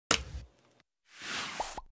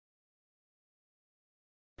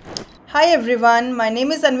Hi everyone, my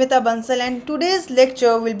name is Anvita Bansal and today's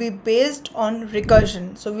lecture will be based on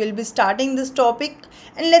recursion. So we'll be starting this topic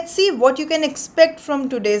and let's see what you can expect from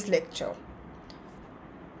today's lecture.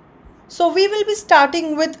 So we will be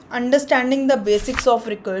starting with understanding the basics of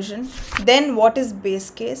recursion, then what is base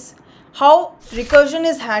case, how recursion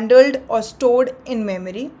is handled or stored in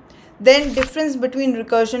memory, then difference between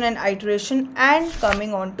recursion and iteration, and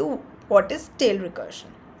coming on to what is tail recursion.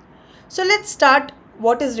 So let's start.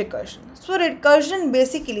 What is recursion? So recursion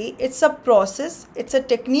basically it's a process, it's a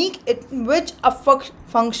technique in which a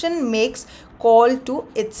function makes call to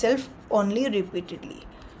itself only repeatedly.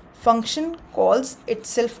 Function calls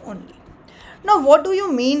itself only. Now what do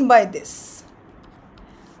you mean by this?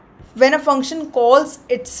 When a function calls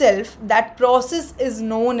itself, that process is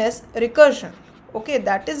known as recursion. Okay,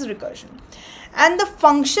 that is recursion. And the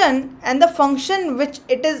function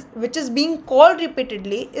which is being called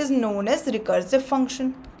repeatedly is known as recursive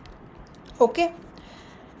function. Okay,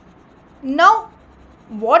 now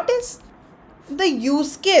what is the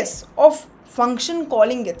use case of function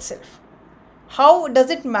calling itself? How does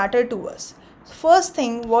it matter to us? First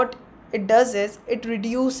thing what it does is it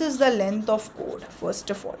reduces the length of code. First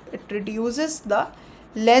of all, it reduces the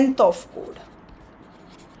length of code.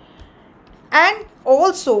 And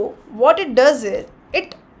also what it does is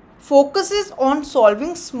it focuses on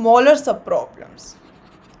solving smaller subproblems,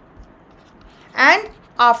 and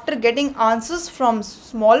after getting answers from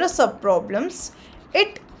smaller subproblems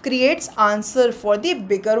it creates answer for the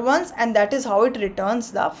bigger ones, and that is how it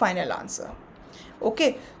returns the final answer.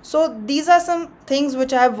 Okay, so these are some things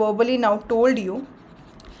which I have verbally now told you.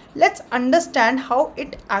 Let's understand how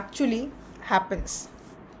it actually happens.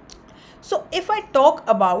 So if I talk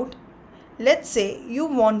about, let's say you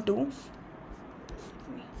want to,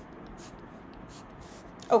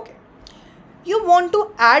 you want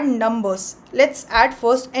to add numbers. Let's add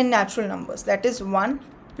first n natural numbers, that is 1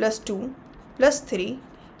 plus 2 plus 3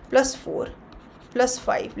 plus 4 plus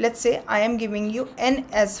 5. Let's say I am giving you n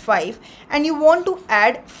as 5 and you want to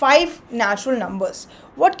add 5 natural numbers.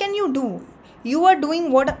 What can you do? You are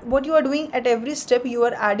doing what you are doing at every step, you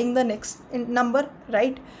are adding the next number,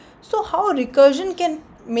 right? So how recursion can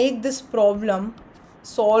make this problem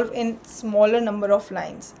solve in smaller number of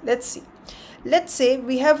lines? Let's see. Let's say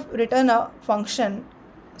we have written a function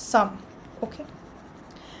sum, okay,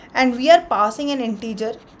 and we are passing an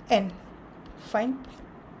integer n. Fine.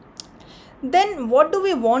 Then what do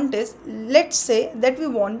we want is, let's say that we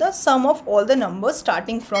want the sum of all the numbers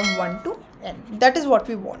starting from 1 to n. That is what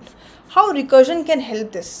we want. How recursion can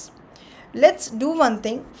help this? Let's do one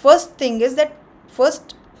thing. First thing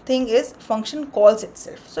is function calls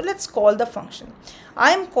itself. So let's call the function.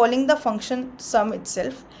 I am calling the function sum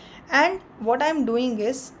itself, and what I am doing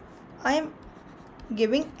is I am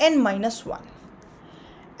giving n minus 1,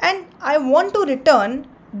 and I want to return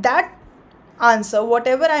that answer,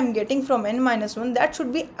 whatever I am getting from n minus 1, that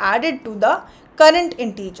should be added to the current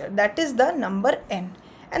integer, that is the number n,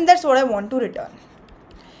 and that's what I want to return.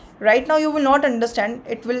 Right now you will not understand,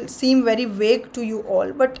 it will seem very vague to you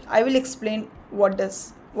all, but I will explain what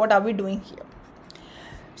are we doing here.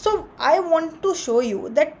 So I want to show you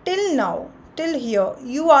that till here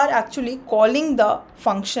you are actually calling the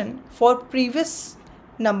function for previous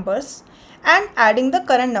numbers and adding the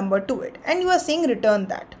current number to it, and you are saying return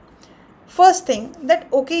that. First thing, that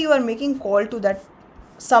okay, you are making call to that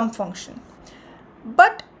sum function,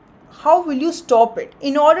 but how will you stop it?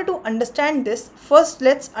 In order to understand this, first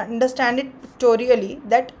let's understand it pictorially,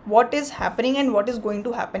 that what is happening and what is going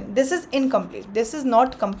to happen. This is incomplete, this is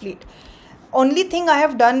not complete. Only thing I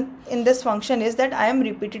have done in this function is that I am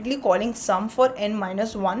repeatedly calling sum for n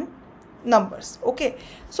minus 1 numbers. Okay,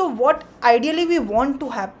 so what ideally we want to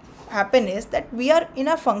happen is that we are in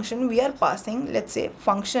a function, we are passing, let's say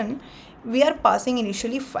function, we are passing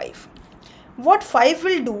initially 5. What 5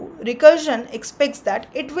 will do, recursion expects that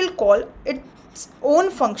it will call its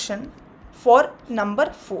own function for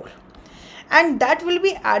number 4, and that will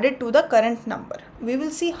be added to the current number. We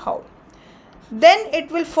will see how. Then it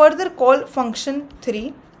will further call function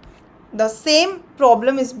 3. The same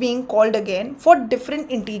problem is being called again for different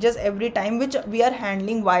integers every time, which we are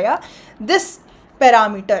handling via this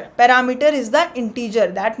parameter. Parameter is the integer.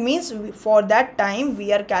 That means for that time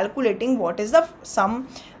we are calculating what is the sum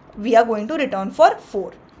we are going to return for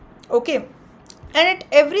 4. Okay, and at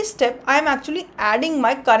every step I am actually adding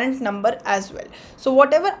my current number as well. So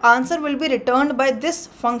whatever answer will be returned by this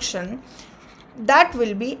function, that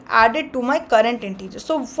will be added to my current integer.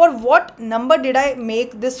 So for what number did I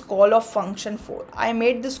make this call of function for? I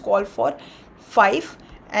made this call for 5,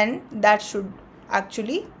 and that should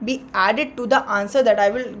actually be added to the answer that I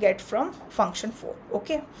will get from function 4.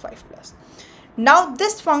 Okay, 5 plus. Now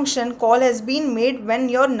this function call has been made when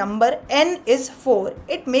your number n is 4.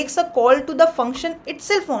 It makes a call to the function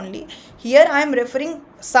itself only. Here I am referring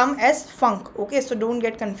sum as func. Okay, so don't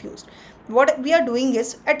get confused. What we are doing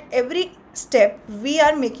is at every step we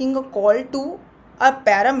are making a call to a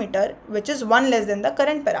parameter which is 1 less than the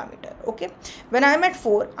current parameter. Okay, when I am at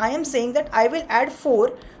 4, I am saying that I will add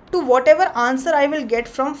 4 to whatever answer I will get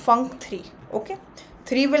from func 3. Okay,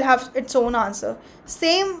 3 will have its own answer.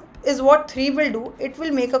 Same is what 3 will do. It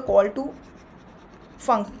will make a call to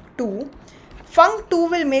func 2. Func 2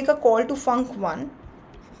 will make a call to func 1.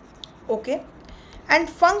 Okay, and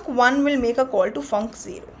func 1 will make a call to func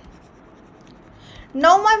 0.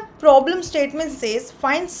 Now my problem statement says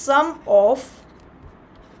find sum of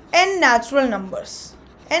n natural numbers.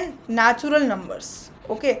 N natural numbers.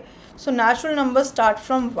 Okay, so natural numbers start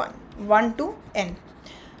from 1 to n.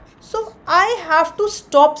 So I have to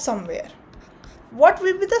stop somewhere. What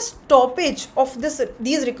will be the stoppage of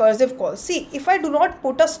these recursive calls? See, if I do not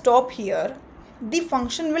put a stop here, the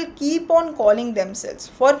function will keep on calling themselves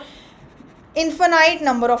for infinite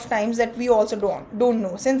number of times that we also don't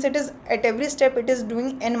know. Since it is at every step it is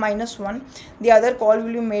doing n minus 1, the other call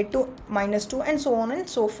will be made to minus 2 and so on and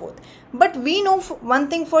so forth. But we know one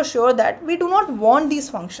thing for sure, that we do not want these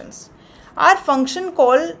functions. Our function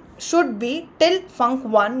call should be till func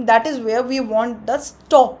 1. That is where we want the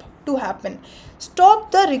stop to happen.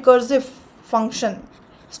 Stop the recursive function.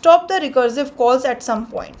 Stop the recursive calls at some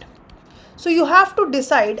point. So you have to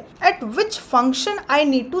decide at which function I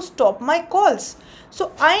need to stop my calls.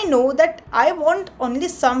 So I know that I want only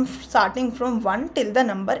sum starting from 1 till the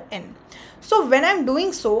number n. So when I am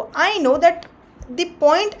doing so, I know that the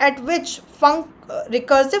point at which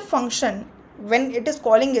recursive function, when it is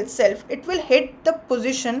calling itself, it will hit the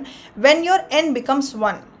position when your n becomes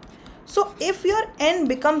 1. So if your n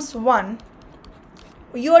becomes 1,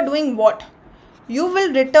 you are doing what? You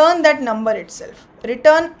will return that number itself.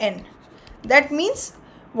 Return n. That means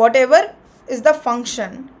whatever is the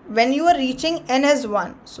function when you are reaching n as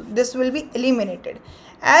 1, so this will be eliminated.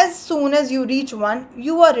 As soon as you reach 1,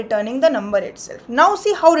 you are returning the number itself. Now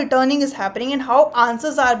see how returning is happening and how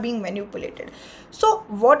answers are being manipulated. So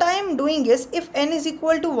what I am doing is, if n is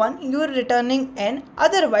equal to 1, you are returning n.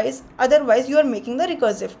 Otherwise you are making the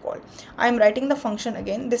recursive call. I am writing the function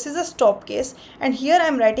again. This is a stop case, and here I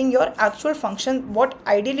am writing your actual function, what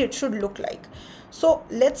ideally it should look like. So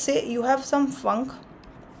let's say you have some func,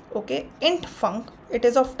 okay, int func, it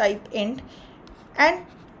is of type int, and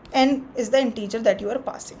n is the integer that you are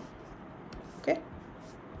passing. Okay,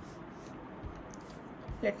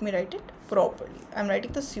 let me write it properly. I am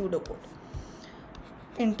writing the pseudocode.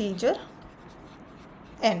 Integer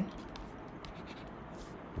n.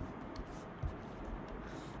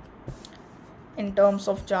 In terms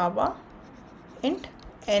of Java, int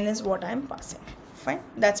n is what I am passing. Fine,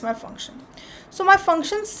 that's my function. So my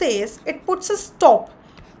function says it puts a stop.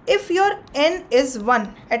 If your n is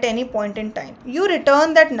 1 at any point in time, you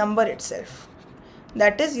return that number itself.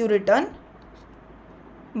 That is, you return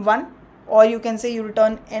 1, or you can say you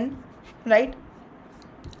return n, right?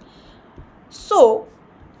 So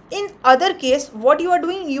in other case, what you are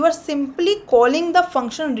doing, you are simply calling the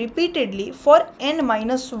function repeatedly for n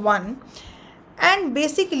minus 1, and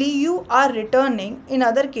basically you are returning, in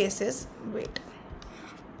other cases,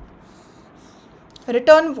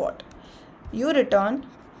 return what? You return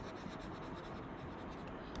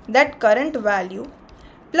that current value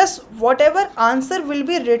plus whatever answer will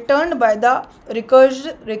be returned by the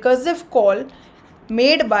recursive call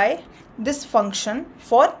made by this function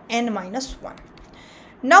for n minus 1.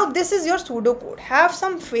 Now this is your pseudocode. Have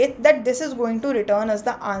some faith that this is going to return us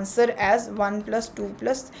the answer as 1 plus 2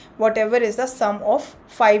 plus whatever is the sum of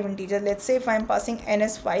 5 integers. Let's say if I am passing n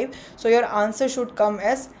as 5, so your answer should come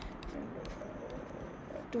as,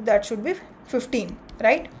 that should be 15,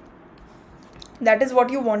 right? That is what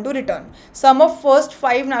you want to return. Sum of first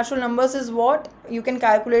 5 natural numbers is what? You can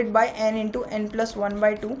calculate by n into n plus 1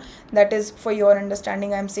 by 2. That is, for your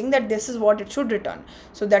understanding, I am saying that this is what it should return.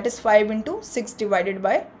 So that is 5 into 6 divided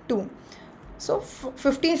by 2. So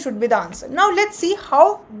 15 should be the answer. Now let's see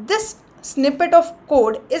how this snippet of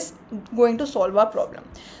code is going to solve our problem.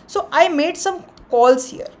 So I made some calls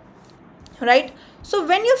here, right? So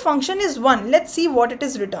when your function is 1, let's see what it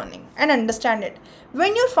is returning and understand it.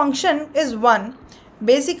 When your function is 1,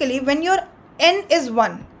 basically when your n is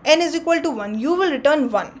 1, n is equal to 1, you will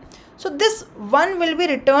return 1. So this 1 will be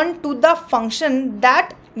returned to the function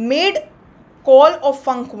that made call of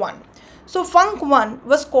func 1. So func 1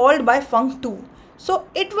 was called by func 2. So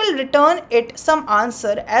it will return it some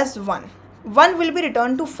answer as 1. 1 will be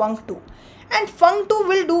returned to func2, and func2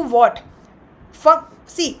 will do what?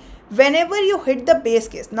 See, whenever you hit the base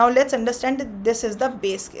case, now let's understand that this is the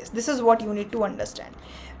base case. This is what you need to understand.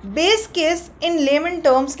 Base case in layman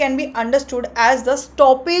terms can be understood as the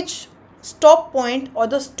stop point or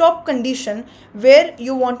the stop condition where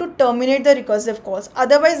you want to terminate the recursive calls.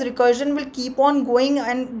 Otherwise recursion will keep on going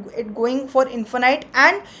and it going for infinite,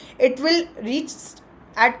 and it will reach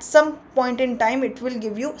at some point in time it will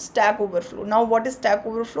give you stack overflow. Now what is stack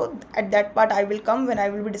overflow? At that part I will come when I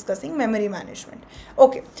will be discussing memory management.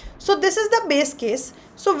 Okay, so this is the base case.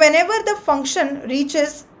 So whenever the function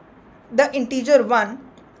reaches the integer 1,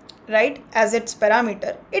 right, as its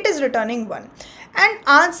parameter, it is returning 1, and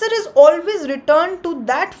answer is always returned to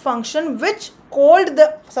that function which called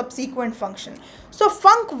the subsequent function. So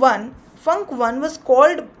func1 was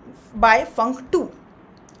called by func2,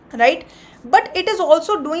 right? But it is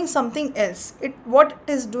also doing something else. What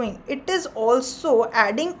it is doing, it is also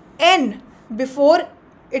adding n before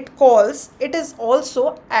it calls. It is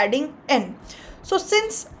also adding n. So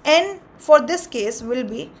since n for this case will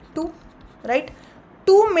be 2, right,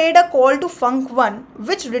 2 made a call to func1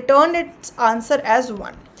 which returned its answer as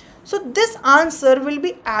 1. So this answer will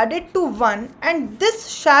be added to 1, and this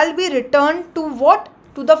shall be returned to what?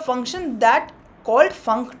 To the function that called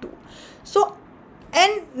func2. So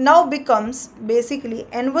n now becomes, basically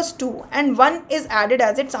n was 2 and 1 is added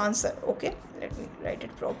as its answer. Okay, let me write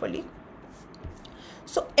it properly.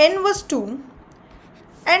 So n was 2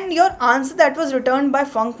 and your answer that was returned by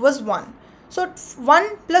func was 1. So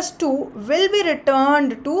 1 plus 2 will be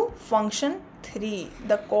returned to function 3.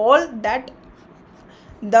 The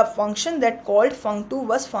function that called func2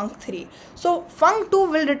 was func3. So func2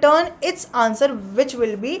 will return its answer, which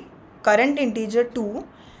will be current integer 2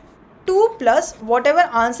 plus whatever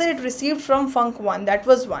answer it received from func1, that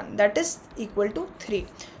was 1, that is equal to 3.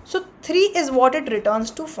 So 3 is what it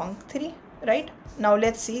returns to func3, right? Now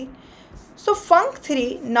let's see. So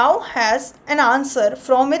func3 now has an answer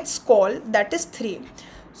from its call, that is 3.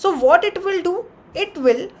 So what it will do? It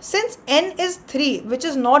will, since n is 3 which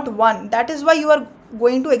is not 1, that is why you are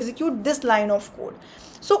going to execute this line of code.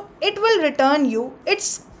 So it will return you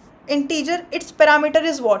its integer, its parameter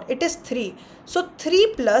is what? It is 3. So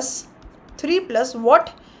 3 plus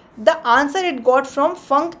what? The answer it got from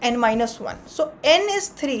func n minus 1. So n is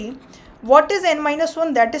 3. What is n minus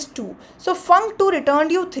 1? That is 2. So func2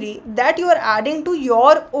 returned you 3, that you are adding to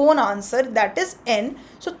your own answer, that is n.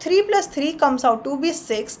 So 3 plus 3 comes out to be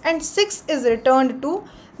 6, and 6 is returned to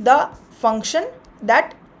the function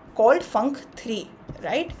that called func3,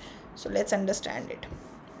 right? So let's understand it.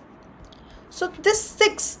 So this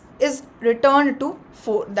 6 is returned to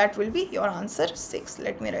 4, that will be your answer 6.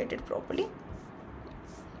 Let me write it properly.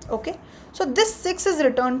 Okay, so this 6 is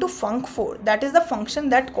returned to func4, that is the function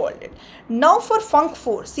that called it. Now for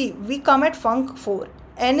func4, see, we come at func4,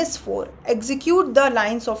 n is 4, execute the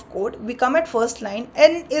lines of code. We come at first line,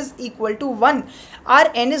 n is equal to 1.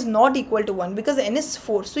 Our n is not equal to 1 because n is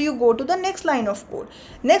 4. So you go to the next line of code.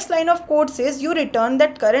 Next line of code says you return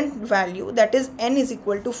that current value, that is n is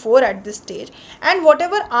equal to 4 at this stage, and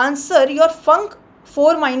whatever answer your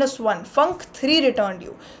func4 minus 1, func3 returned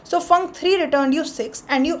you. So func3 returned you 6,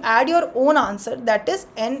 and you add your own answer, that is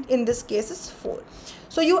n in this case is 4.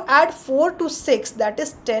 So you add 4 to 6, that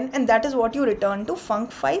is 10, and that is what you return to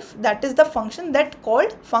func5. That is the function that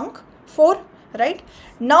called func4, right?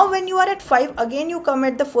 Now when you are at 5, again you come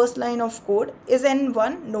at the first line of code. Is n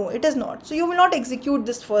 1? No, it is not. So you will not execute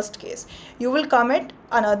this first case. You will come at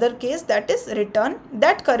another case, that is return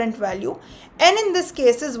that current value. N in this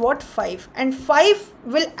case is what? 5, and 5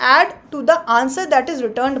 will add to the answer that is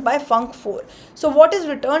returned by func4. So what is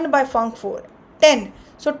returned by func4? 10.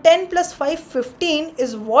 So 10 plus 5, 15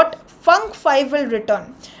 is what func5 will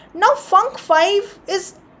return. Now func5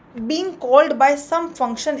 is being called by some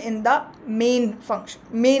function in the main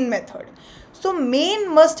method. So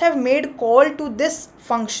main must have made call to this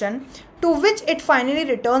function, to which it finally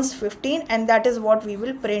returns 15, and that is what we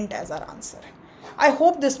will print as our answer. I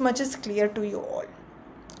hope this much is clear to you all.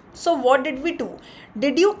 So what did we do?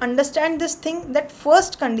 Did you understand this thing, that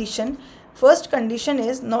first condition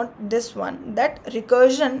is not this one, that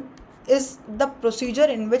recursion is the procedure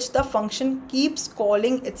in which the function keeps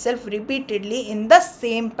calling itself repeatedly in the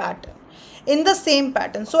same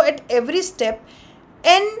pattern. So at every step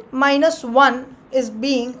n minus 1 is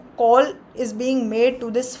being made to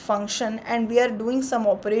this function, and we are doing some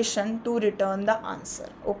operation to return the answer.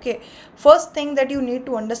 Okay, first thing that you need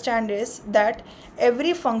to understand is that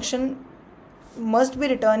every function must be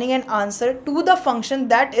returning an answer to the function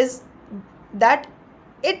that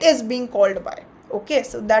it is being called by. Okay,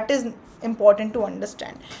 so that is important to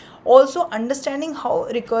understand. also understanding how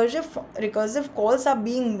recursive calls are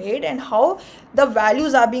being made and how the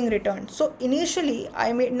values are being returned. So initially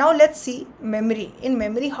now let's see memory. In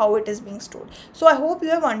memory, how it is being stored. So I hope you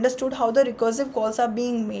have understood how the recursive calls are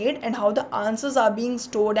being made and how the answers are being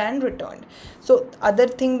stored and returned. So other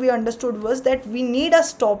thing we understood was that we need a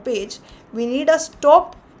stoppage. We need a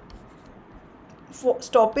stoppage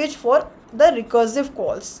for the recursive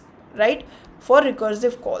calls, right? For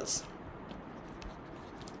recursive calls.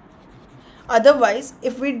 Otherwise,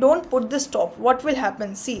 if we don't put this stop, what will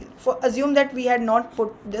happen? See, assume that we had not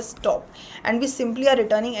put this stop and we simply are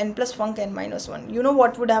returning n plus func n minus 1. You know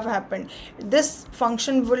what would have happened? This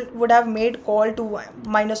function would have made call to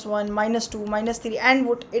minus 1, minus 2, minus 3,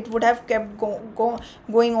 and it would have kept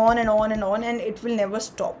going on and on and on, and it will never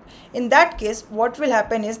stop. In that case, what will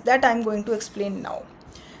happen is that I'm going to explain now.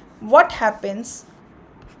 What happens?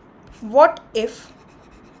 What if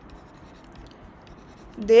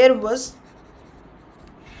there was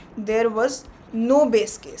no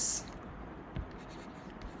base case,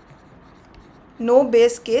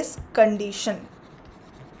 condition?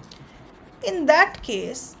 In that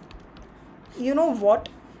case, you know what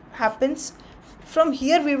happens? From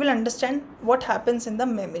here we will understand what happens in the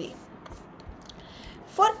memory.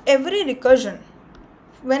 For every recursion,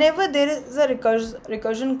 whenever there is a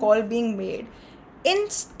recursion call being made in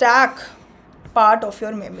stack part of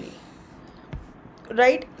your memory,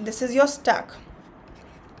 right? This is your stack.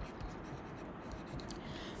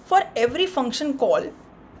 For every function call,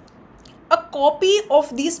 a copy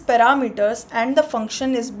of these parameters and the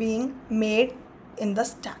function is being made in the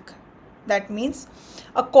stack. That means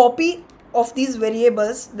a copy of these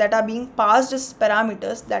variables that are being passed as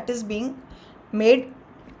parameters, that is being made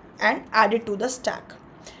and added to the stack.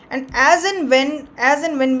 And as and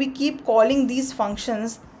when we keep calling these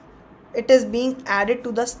functions, it is being added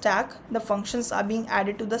to the stack. The functions are being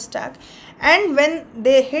added to the stack, and when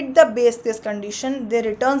they hit the base case condition, they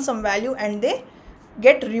return some value and they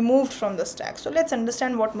get removed from the stack. So let's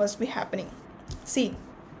understand what must be happening. See,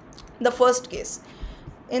 the first case,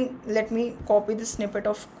 let me copy this snippet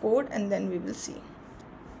of code and then we will see.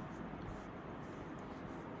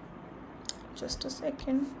 Just a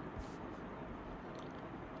second.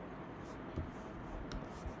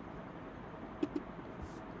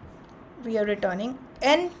 We are returning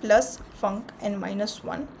n plus func n minus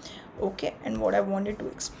 1. Okay, and what I wanted to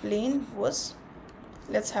explain was,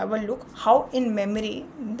 let's have a look how in memory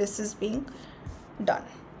this is being done.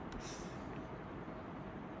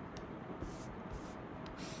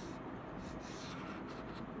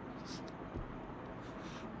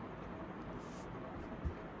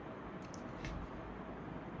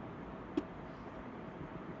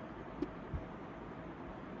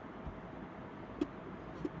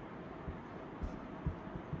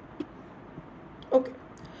 Okay,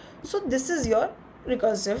 so this is your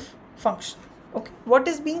recursive function. Okay, what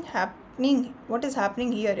is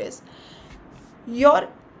happening here is your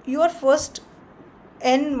first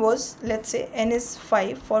n was, let's say n is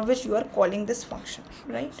 5, for which you are calling this function,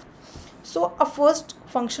 right? So a first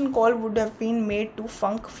function call would have been made to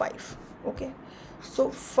func 5. Okay, so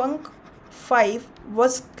func 5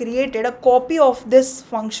 was created, a copy of this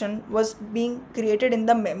function was being created in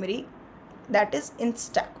the memory, that is in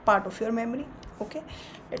stack part of your memory. Okay,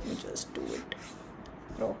 let me just do it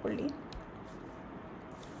properly.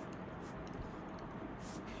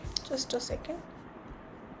 Just a second.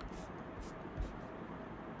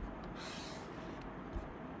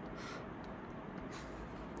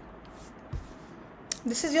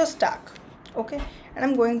 This is your stack. Okay, and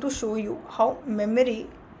I'm going to show you how in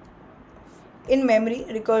memory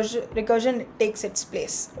recursion takes its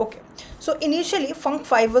place. Okay, so initially func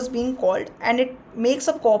 5 was being called and it makes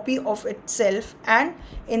a copy of itself, and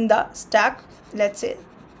in the stack, let's say,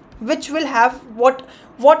 which will have what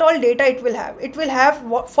all data it will have. It will have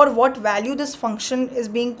for what value this function is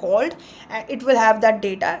being called, and it will have that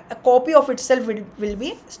data. A copy of itself will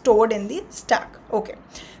be stored in the stack. Okay,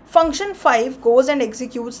 function 5 goes and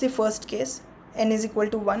executes the first case, n is equal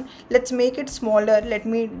to 1. Let's make it smaller. Let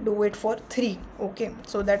me do it for 3. Okay,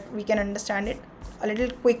 so that we can understand it a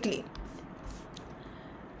little quickly.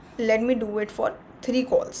 Let me do it for 3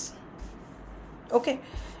 calls. Okay,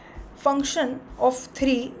 function of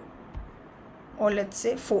 3, or let's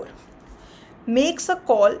say 4, makes a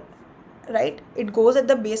call, right? It goes at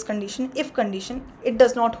the base condition. If condition it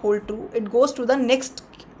does not hold true, it goes to the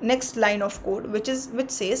next line of code, which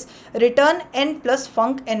says return n plus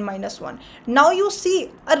func n minus 1. Now you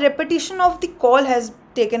see a repetition of the call has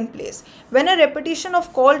taken place. When a repetition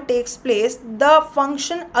of call takes place, the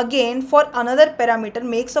function again for another parameter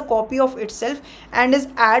makes a copy of itself and is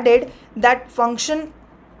added. That function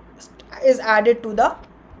is added to the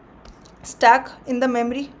stack in the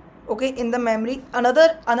memory. Okay, in the memory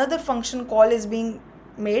another function call is being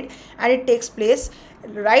made, and it takes place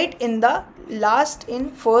right in the last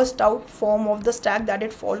in first out form of the stack that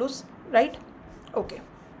it follows, right? Okay,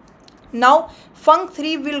 now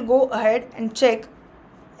func3 will go ahead and check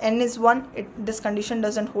n is 1, this condition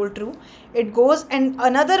doesn't hold true. It goes and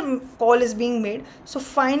another call is being made. So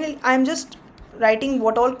finally I'm just writing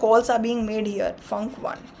what all calls are being made here.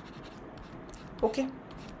 Func1. Okay,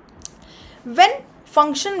 when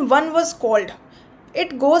function 1 was called,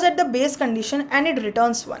 it goes at the base condition and it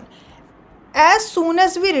returns 1. As soon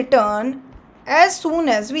as we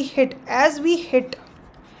hit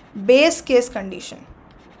base case condition,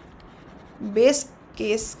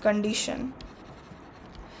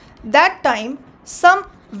 that time some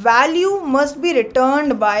value must be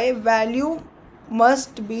returned by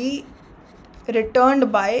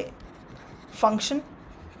function.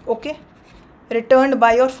 Okay, returned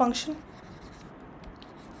by your function,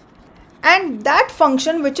 and that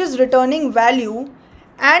function which is returning value,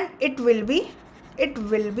 and it will be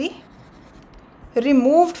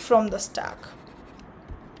removed from the stack.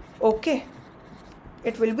 Okay,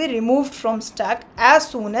 it will be removed from stack as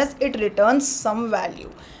soon as it returns some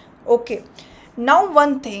value. Okay, now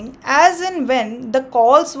one thing, as and when the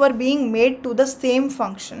calls were being made to the same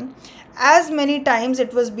function, as many times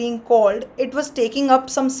it was being called, it was taking up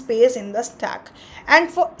some space in the stack,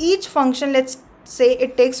 and for each function, let's say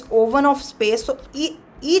it takes O1 of space, so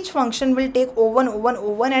each function will take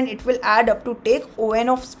O1 and it will add up to take On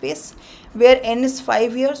of space, where n is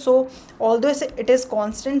 5 here. So although it is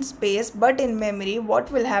constant space, but in memory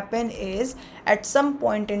what will happen is, at some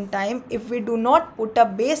point in time, if we do not put a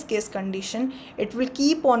base case condition, it will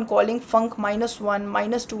keep on calling func -1,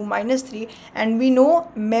 -2, -3, and we know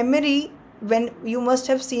memory, when you must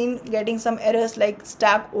have seen getting some errors like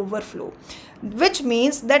stack overflow, which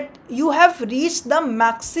means that you have reached the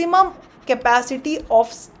maximum capacity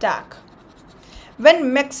of stack.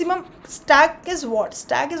 When maximum stack is what?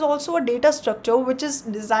 Stack is also a data structure which is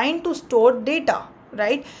designed to store data,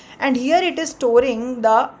 right? And here it is storing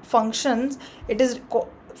the functions. It is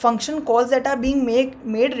function calls that are being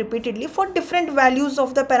made repeatedly for different values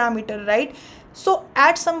of the parameter, right? So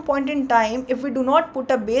at some point in time, if we do not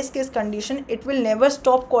put a base case condition, it will never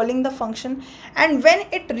stop calling the function, and when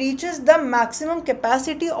it reaches the maximum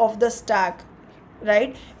capacity of the stack,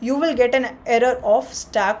 right, you will get an error of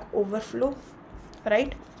stack overflow,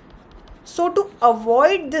 right? So to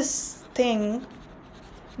avoid this thing,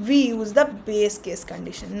 we use the base case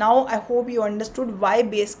condition. Now I hope you understood why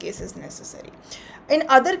base case is necessary. In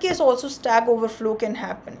other case also stack overflow can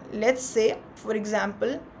happen. Let's say, for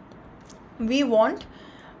example, we want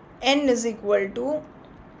n is equal to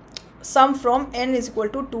sum from n is equal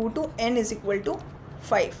to 2 to n is equal to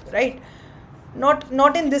 5, right?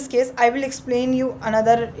 Not in this case. I will explain you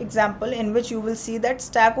another example in which you will see that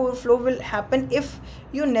stack overflow will happen if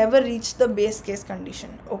you never reach the base case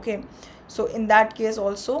condition. Okay, so in that case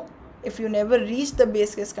also, if you never reach the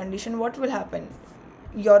base case condition, what will happen?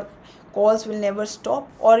 Your calls will never stop,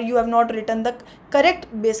 or you have not written the correct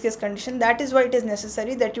base case condition. That is why it is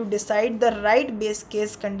necessary that you decide the right base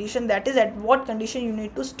case condition, that is at what condition you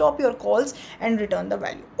need to stop your calls and return the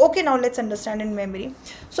value. Okay, now let's understand in memory.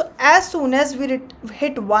 So as soon as we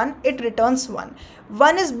hit 1, it returns 1.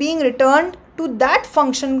 1 is being returned to that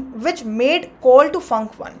function which made call to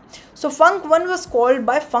func1. So func1 was called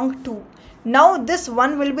by func2. Now this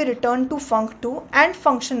 1 will be returned to func2, and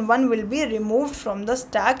function 1 will be removed from the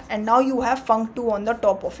stack, and now you have func2 on the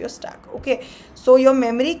top of your stack. Okay, so your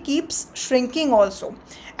memory keeps shrinking also.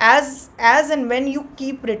 As and when you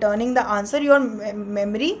keep returning the answer, your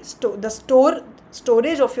memory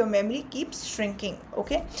storage of your memory keeps shrinking.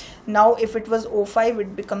 Okay, now if it was O5,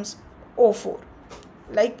 it becomes O4,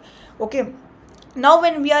 like, okay. Now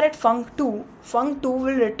when we are at func2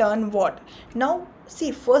 will return what? Now see,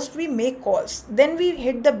 first we make calls, then we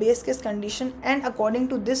hit the base case condition, and according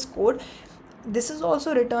to this code, this is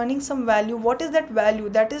also returning some value. What is that value?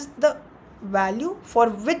 That is the value for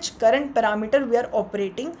which current parameter we are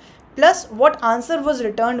operating, plus what answer was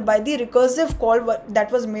returned by the recursive call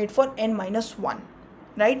that was made for n-1,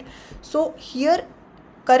 right? So here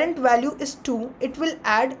current value is 2. It will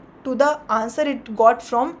add to the answer it got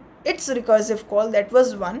from its recursive call, that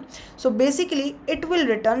was 1. So basically it will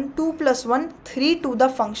return 2 plus 1, 3 to the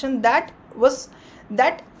function it was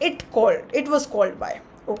called by.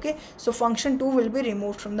 Okay, so function 2 will be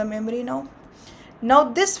removed from the memory now. Now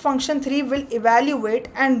this function 3 will evaluate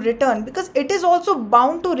and return, because it is also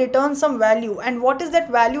bound to return some value. And what is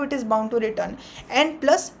that value it is bound to return? N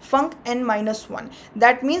plus func n minus 1.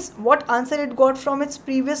 That means what answer it got from its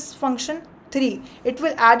previous function? 3. It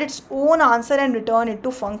will add its own answer and return it to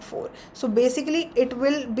func 4. So basically it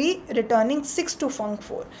will be returning 6 to func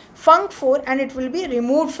 4. Func 4, and it will be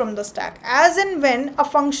removed from the stack. As and when a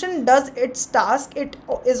function does its task, it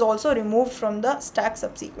is also removed from the stack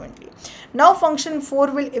subsequently. Now function 4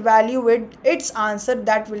 will evaluate its answer,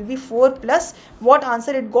 that will be 4 plus what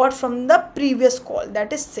answer it got from the previous call,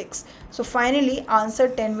 that is 6. So finally answer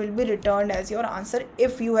 10 will be returned as your answer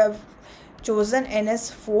if you have chosen n as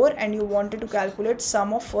 4 and you wanted to calculate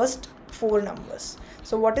sum of first 4 numbers.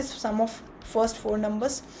 So what is sum of first 4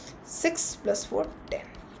 numbers? 6 plus 4, 10.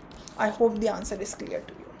 I hope the answer is clear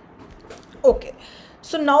to you. Okay,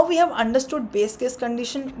 so now we have understood base case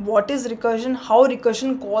condition, what is recursion, how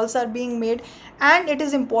recursion calls are being made, and it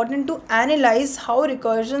is important to analyze how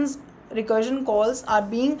recursion calls are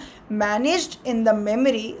being managed in the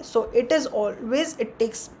memory. So it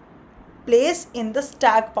takes place in the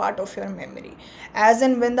stack part of your memory. As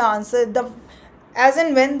and when the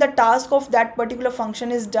task of that particular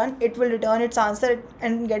function is done, it will return its answer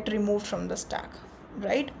and get removed from the stack,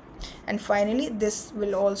 right? And finally this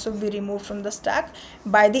will also be removed from the stack.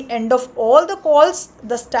 By the end of all the calls,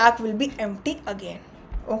 the stack will be empty again.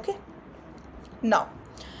 Okay, now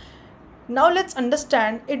let's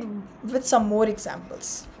understand it with some more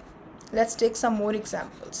examples. Let's take some more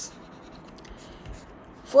examples.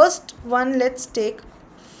 First one, let's take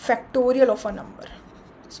factorial of a number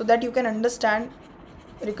so that you can understand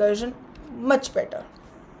recursion much better.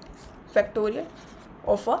 Factorial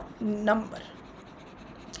of a number.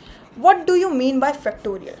 What do you mean by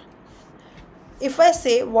factorial? If I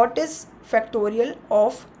say what is factorial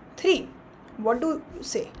of 3, what do you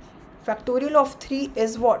say? Factorial of 3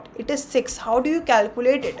 is what? It is 6. How do you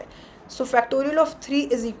calculate it? So factorial of 3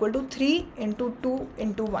 is equal to 3 into 2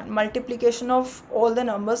 into 1. Multiplication of all the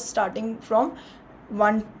numbers starting from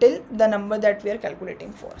 1 till the number that we are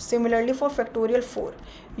calculating for. Similarly for factorial 4,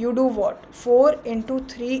 you do what? 4 into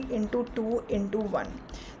 3 into 2 into 1.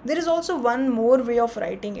 There is also one more way of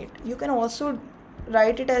writing it. You can also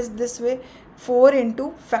write it as this way: 4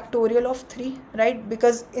 into factorial of 3, right?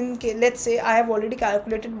 Because let's say I have already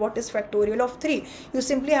calculated what is factorial of 3. You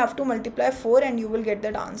simply have to multiply 4 and you will get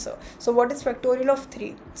that answer. So what is factorial of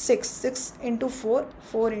 3? 6. 6 into 4,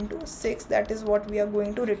 4 into 6. That is what we are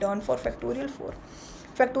going to return for factorial 4.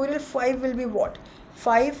 Factorial 5 will be what?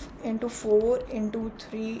 5 into 4 into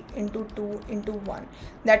 3 into 2 into 1.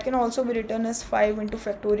 That can also be written as 5 into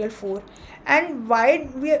factorial 4. And why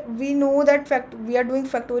we know that we are doing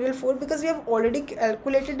factorial 4? Because we have already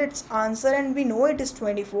calculated its answer and we know it is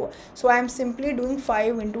 24. So I am simply doing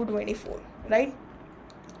 5 into 24, right?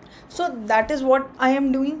 So that is what I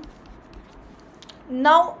am doing.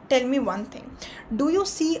 Now tell me one thing. Do you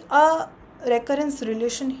see a recurrence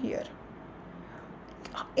relation here?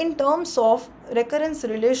 In terms of recurrence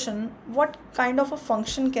relation, what kind of a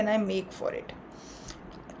function can I make for it?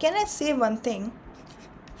 Can I say one thing?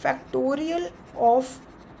 Factorial of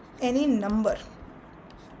any number.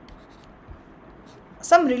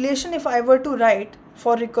 Some relation if I were to write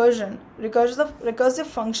for recursive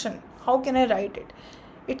function, how can I write it?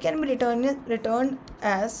 It can be written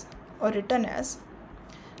as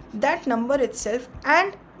that number itself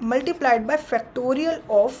and multiplied by factorial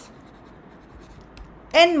of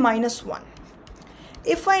n minus 1.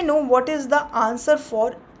 If I know what is the answer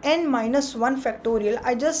for n minus 1 factorial,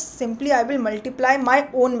 I will multiply my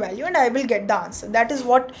own value and I will get the answer. That is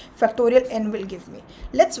what factorial n will give me.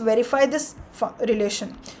 Let's verify this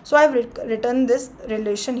relation. So I have written this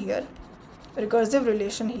relation here, recursive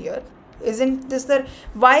relation here. Isn't this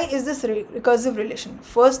why is this recursive relation?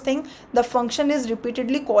 First thing, the function is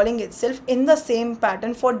repeatedly calling itself in the same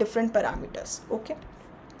pattern for different parameters. Okay,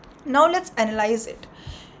 now let's analyze it.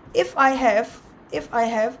 If I have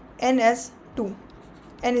n as 2,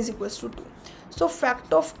 n is equals to 2. So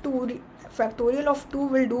factorial of 2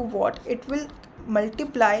 will do what? It will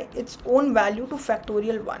multiply its own value to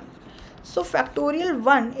factorial 1. So factorial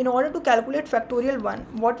 1, in order to calculate factorial 1,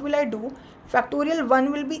 what will I do? Factorial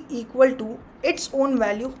 1 will be equal to its own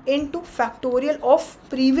value into factorial of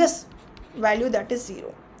previous value, that is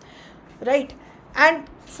 0, right? And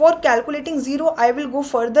for calculating 0, I will go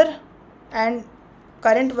further and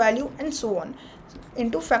current value and so on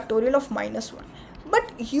into factorial of minus 1.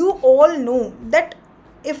 But you all know that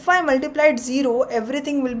if I multiplied 0,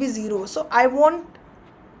 everything will be 0. So I want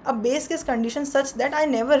a base case condition such that I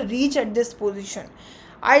never reach at this position.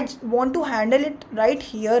 I want to handle it right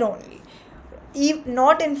here only.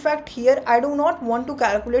 Not in fact here I do not want to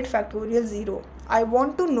calculate factorial 0. I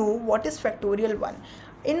want to know what is factorial 1.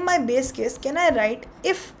 In my base case, can I write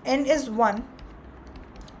if n is 1,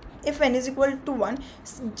 if n is equal to 1,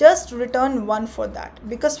 just return 1 for that,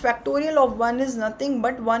 because factorial of 1 is nothing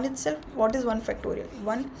but 1 itself. What is 1 factorial?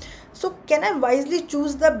 1. So can I wisely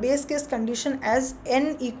choose the base case condition as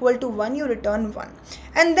n equal to 1, you return 1,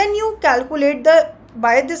 and then you calculate the,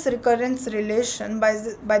 by this recurrence relation, by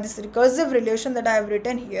this recursive relation that I have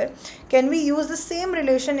written here. Can we use the same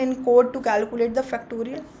relation in code to calculate the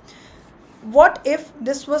factorial? What if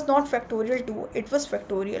this was not factorial 2, it was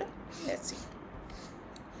factorial?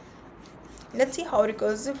 Let's see how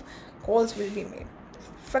recursive calls will be made.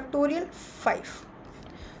 Factorial 5.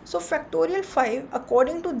 So factorial 5,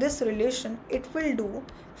 according to this relation, it will do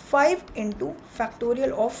 5 into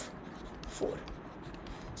factorial of 4.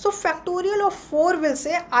 So factorial of 4 will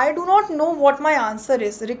say, I do not know what my answer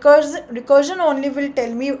is. Recursion only will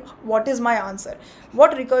tell me what is my answer.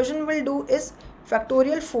 What recursion will do is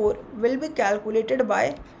factorial 4 will be calculated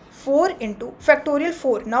by 4 into factorial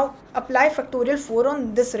 4. Now apply factorial 4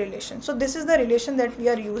 on this relation. So this is the relation that we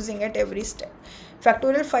are using at every step.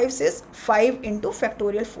 Factorial 5 says 5 into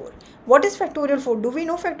factorial 4. What is factorial 4? Do we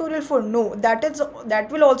know factorial 4? No, that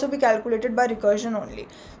will also be calculated by recursion only.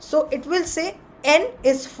 So it will say n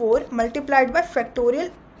is 4 multiplied by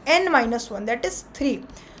factorial n minus 1, that is 3.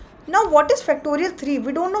 Now what is factorial 3?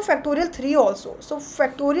 We don't know factorial 3 also. So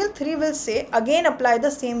factorial 3 will say, again apply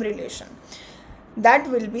the same relation. That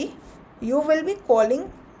will be, you will be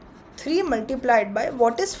calling 3 multiplied by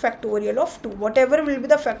what is factorial of 2. Whatever will be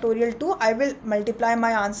the factorial 2, I will multiply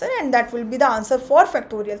my answer, and that will be the answer for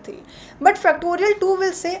factorial 3. But factorial 2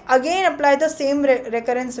 will say, again apply the same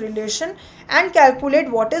recurrence relation and calculate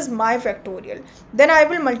what is my factorial. Then I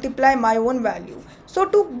will multiply my own value. So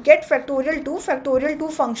to get factorial 2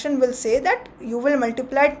 function will say that you will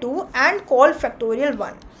multiply 2 and call factorial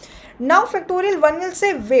 1. Now factorial 1 will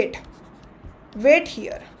say, wait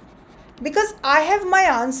here, because I have my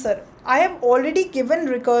answer. I have already given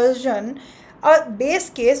recursion a base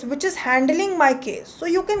case which is handling my case. So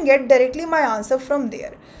you can get directly my answer from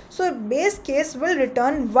there. So base case will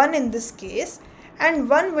return 1 in this case, and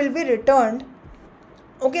 1 will be returned.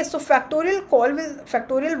 Okay, so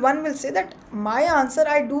factorial 1 will say that my answer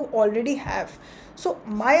I do already have. So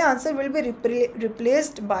my answer will be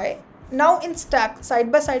replaced by, now in stack,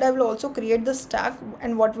 side by side I will also create the stack,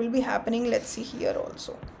 and what will be happening, let's see here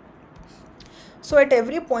also. So at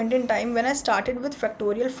every point in time when I started with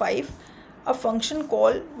factorial 5, a function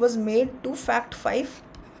call was made to fact5,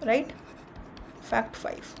 right?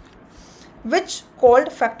 Fact5, which called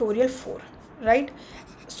factorial 4, right?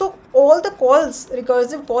 So all the calls,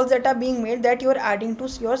 recursive calls that are being made, that you are adding to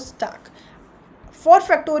your stack. For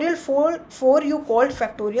factorial 4 you called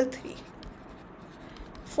factorial 3.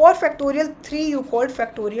 For factorial 3 you called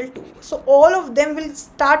factorial 2. So all of them will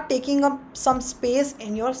start taking up some space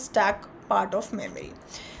in your stack part of memory.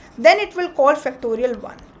 Then it will call factorial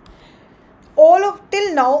 1.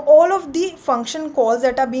 Till now all of the function calls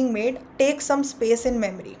that are being made take some space in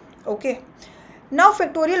memory. Okay. Now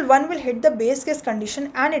factorial 1 will hit the base case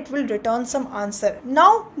condition and it will return some answer.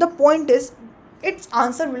 Now the point is, its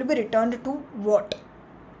answer will be returned to what?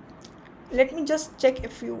 Let me just check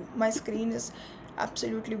if my screen is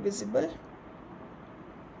absolutely visible.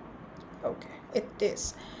 Okay, it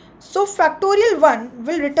is. So factorial 1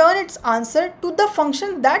 will return its answer to the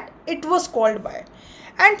function that it was called by,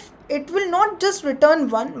 and it will not just return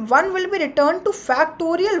 1 will be returned to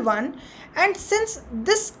factorial 1, and since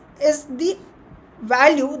this is the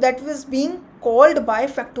value that was being called by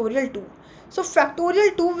factorial 2, so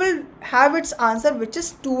factorial 2 will have its answer, which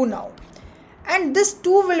is 2 now, and this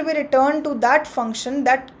 2 will be returned to that function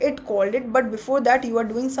that it called it. But before that you are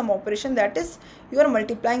doing some operation, that is you are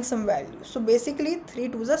multiplying some value. So basically 3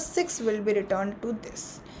 2s are 6 will be returned to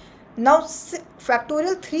this. Now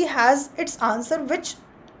factorial 3 has its answer, which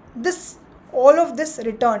all of this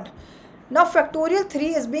returned. Now factorial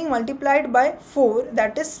 3 is being multiplied by 4,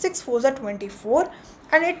 that is 6 4s are 24,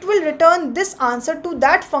 and it will return this answer to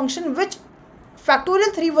that function which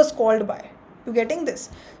factorial 3 was called by. You getting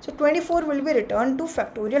this? So 24 will be returned to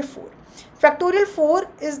factorial 4. Factorial 4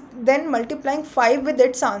 is then multiplying 5 with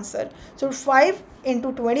its answer. So 5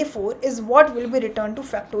 into 24 is what will be returned to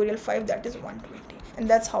factorial 5, that is 120. And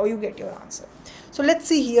that's how you get your answer. So let's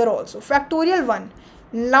see here also. Factorial 1.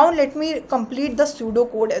 Now let me complete the pseudo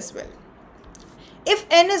code as well. If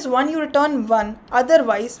n is 1, you return 1.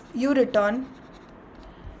 Otherwise, you return,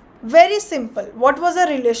 very simple. What was the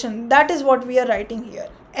relation? That is what we are writing here.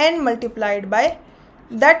 N multiplied by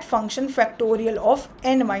that function factorial of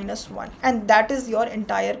n minus 1, and that is your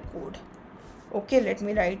entire code. Okay, let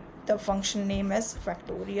me write the function name as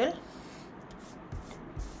factorial.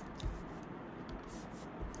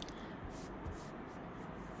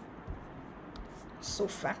 So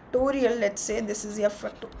factorial, let's say this is your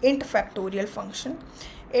int factorial function,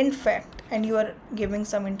 int fact, and you are giving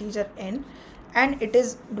some integer n, and it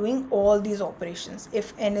is doing all these operations.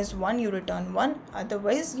 If n is 1, you return 1,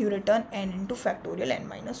 otherwise you return n into factorial n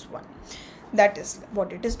minus 1. That is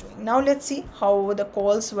what it is doing. Now let's see how the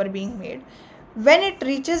calls were being made. When it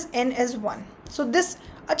reaches n as 1, so this,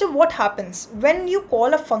 what happens when you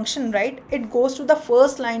call a function, right? It goes to the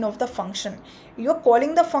first line of the function. You're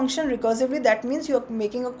calling the function recursively, that means you're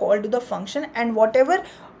making a call to the function, and whatever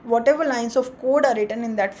lines of code are written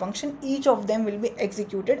in that function, each of them will be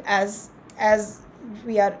executed as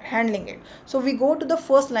we are handling it. So we go to the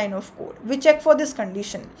first line of code, we check for this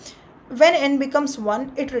condition. When n becomes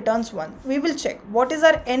 1, it returns 1. We will check what is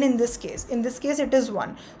our n in this case. In this case it is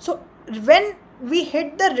 1. So when we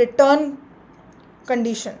hit the return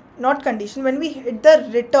condition, when we hit the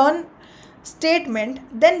return statement,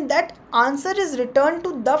 then that answer is returned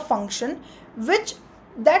to the function which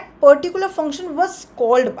that particular function was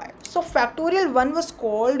called by. So factorial 1 was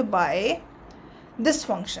called by this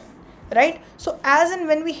function, right? So as and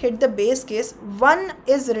when we hit the base case, 1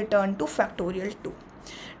 is returned to factorial 2.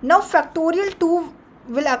 Now factorial 2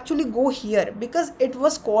 will actually go here because it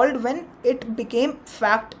was called when it became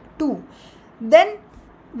fact 2. Then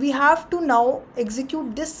we have to now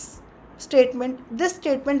execute this statement. This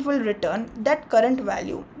statement will return that current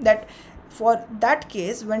value, that for that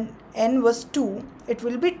case when n was 2, it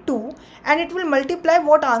will be 2, and it will multiply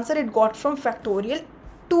what answer it got from factorial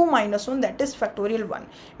 2 minus 1, that is factorial 1.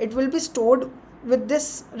 It will be stored with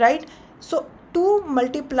this, right? So 2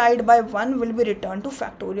 multiplied by 1 will be returned to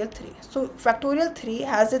factorial 3. So factorial 3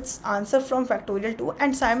 has its answer from factorial 2,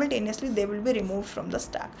 and simultaneously they will be removed from the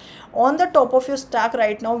stack. On the top of your stack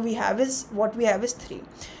right now we have is 3.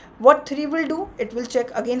 What 3 will do? It will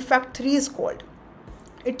check again, fact 3 is called.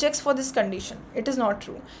 It checks for this condition, it is not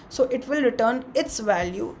true, so it will return its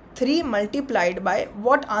value 3 multiplied by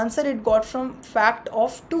what answer it got from fact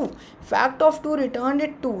of 2. Fact of 2 returned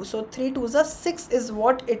it 2, so 3 2s are 6 is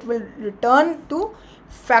what it will return to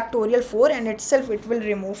factorial 4, and itself it will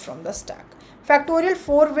remove from the stack. Factorial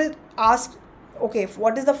 4 will ask, okay,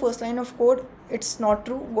 what is the first line of code? It's not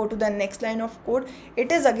true. Go to the next line of code. It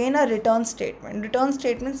is again a return statement. Return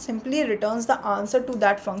statement simply returns the answer to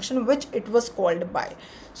that function which it was called by.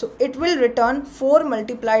 So it will return 4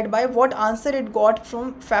 multiplied by what answer it got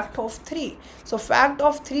from fact of 3. So fact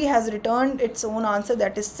of 3 has returned its own answer,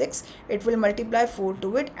 that is 6. It will multiply 4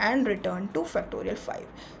 to it and return to factorial 5.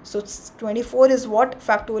 So 24 is what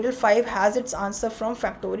factorial 5 has its answer from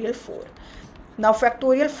factorial 4. Now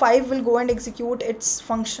factorial 5 will go and execute its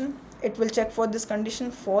function. It will check for this condition,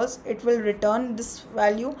 false. It will return this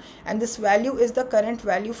value, and this value is the current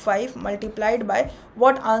value 5 multiplied by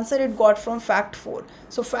what answer it got from fact 4.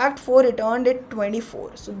 So fact 4 returned it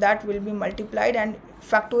 24. So that will be multiplied, and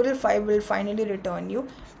factorial 5 will finally return you,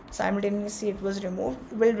 simultaneously it was removed,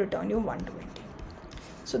 will return you 120.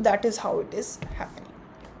 So that is how it is happening.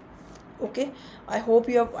 Okay, I hope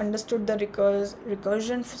you have understood the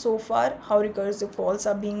recursion so far, how recursive calls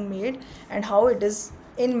are being made and how it is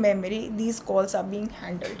in memory these calls are being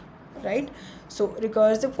handled, right? So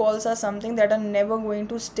recursive calls are something that are never going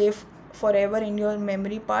to stay forever in your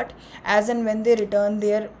memory part. As and when they return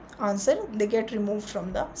their answer, they get removed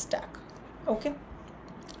from the stack. Okay,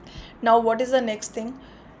 now what is the next thing?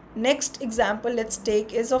 Next example let's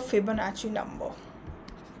take is a Fibonacci number.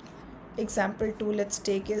 Example 2 let's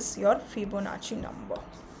take is your Fibonacci number.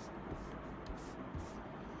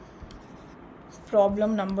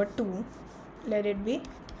 Problem number 2, let it be,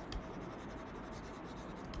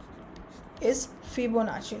 is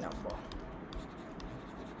Fibonacci number.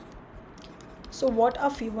 So what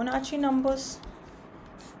are Fibonacci numbers?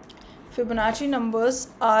 Fibonacci numbers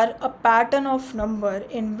are a pattern of number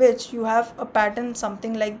in which you have a pattern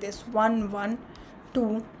something like this: 1 1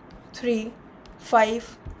 2 3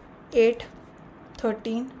 5 8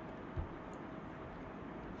 13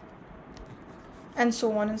 and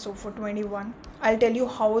so on and so forth, 21. I'll tell you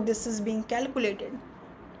how this is being calculated.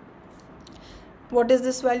 What is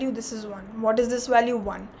this value? This is 1. What is this value?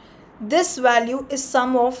 1. This value is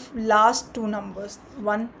sum of last two numbers.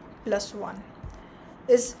 1 plus 1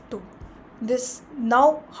 is 2. This,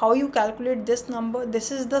 now how you calculate this number?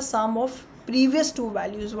 This is the sum of previous two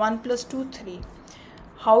values. 1 plus 2 3.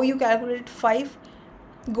 How you calculate 5?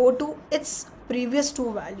 Go to its previous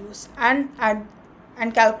two values and add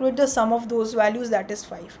and calculate the sum of those values, that is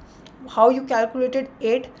 5. How you calculated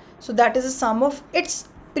 8? So that is the sum of its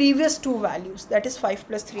previous two values, that is 5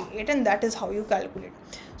 plus 3, 8, and that is how you calculate.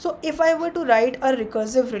 So if I were to write a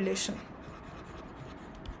recursive relation,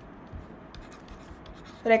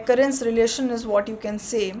 recurrence relation is what you can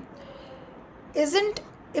say, isn't,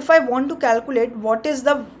 if I want to calculate what is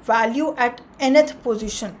the value at nth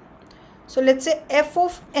position, so let's say f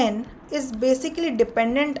of n is basically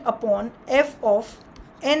dependent upon f of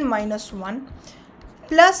n minus 1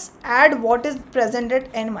 plus add what is present at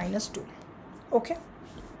n minus 2. Okay,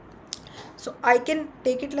 so I can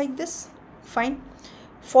take it like this. Fine.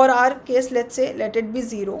 For our case, let's say let it be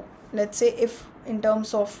 0. Let's say if in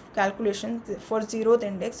terms of calculation for 0th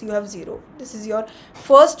index you have 0, this is your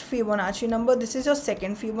first Fibonacci number, this is your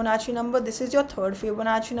second Fibonacci number, this is your third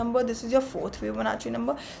Fibonacci number, this is your fourth Fibonacci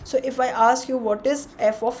number. So if I ask you what is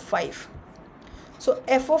f of 5, so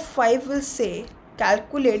f of 5 will say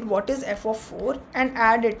calculate what is f of 4 and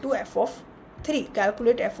add it to f of 3,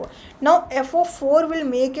 calculate f4. Now f of 4 will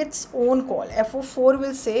make its own call. F of 4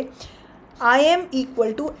 will say I am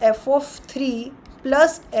equal to f of 3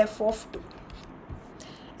 plus f of 2.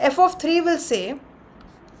 F of 3 will say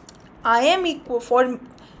I am equal,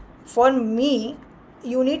 for me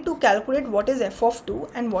you need to calculate what is f of 2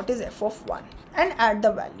 and what is f of 1 and add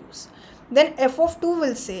the values. Then f of 2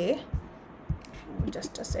 will say,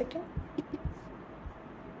 just a second,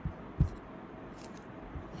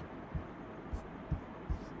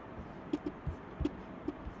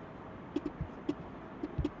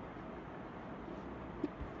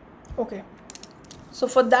 okay, so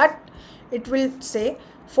for that it will say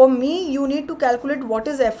for me you need to calculate what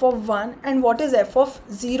is f of 1 and what is f of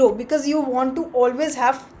 0, because you want to always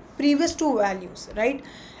have previous two values, right?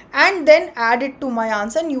 And then add it to my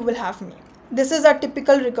answer and you will have me. This is a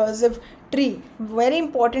typical recursive tree. Very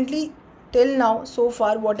importantly, till now so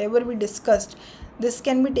far whatever we discussed, this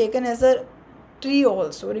can be taken as a tree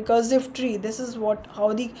also, recursive tree. This is what,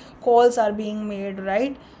 how the calls are being made,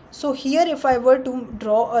 right? So here if I were to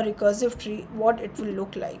draw a recursive tree, what it will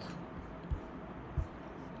look like,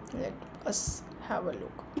 let us have a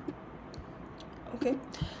look. Okay,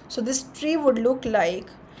 so this tree would look like,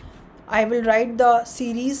 I will write the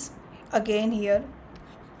series again here,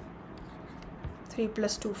 3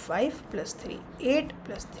 plus 2 5 plus 3 8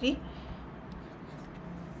 plus 3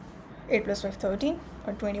 8 plus 5 13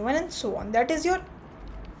 or 21 and so on. That is your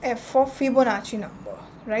f of Fibonacci number,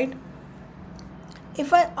 right?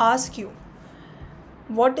 If I ask you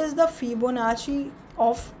what is the Fibonacci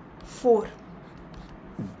of 4,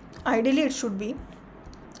 ideally it should be,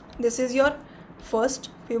 this is your first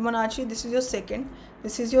Fibonacci, this is your second,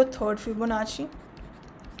 this is your third Fibonacci,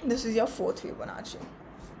 this is your fourth Fibonacci.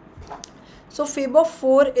 So Fib of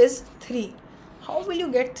 4 is 3. How will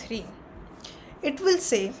you get 3? It will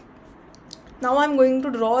say, now I am going to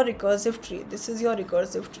draw a recursive tree. This is your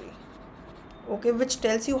recursive tree, okay, which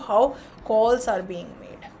tells you how calls are being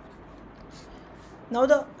made. Now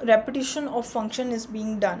the repetition of function is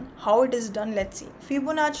being done. How it is done, let's see.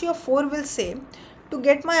 Fibonacci of 4 will say, to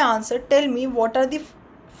get my answer, tell me what are the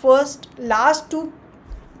last two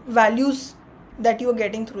values that you are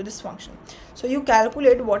getting through this function. So you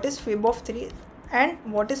calculate what is Fib of 3 and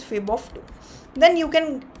what is Fib of 2. Then you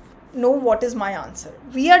can know what is my answer.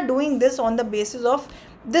 We are doing this on the basis of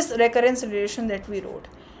this recurrence relation that we wrote.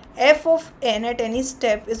 F of n at any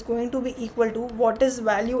step is going to be equal to what is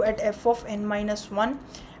value at f of n minus 1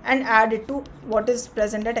 and add it to what is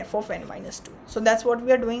present at f of n minus 2. So that's what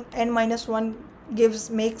we are doing. N minus 1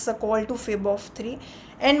 makes a call to Fib of 3,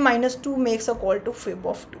 n minus 2 makes a call to Fib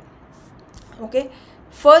of 2. Okay,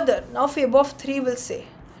 further, now Fib of 3 will say,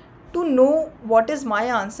 to know what is my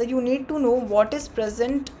answer, you need to know what is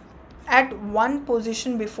present at one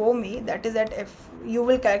position before me, that is at f. You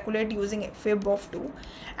will calculate using Fib of 2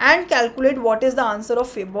 and calculate what is the answer of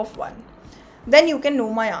Fib of 1. Then you can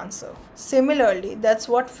know my answer. Similarly, that's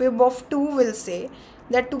what Fib of 2 will say,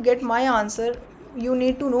 that to get my answer you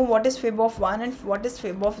need to know what is Fib of 1 and what is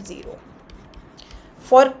Fib of 0.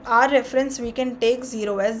 For our reference we can take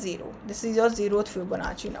 0 as 0. This is your 0th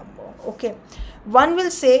Fibonacci number. Okay, 1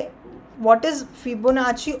 will say what is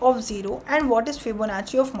Fibonacci of 0 and what is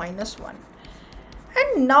Fibonacci of minus 1.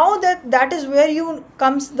 And now that is where you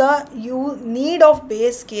need of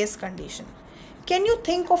base case condition. Can you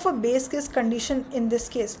think of a base case condition in this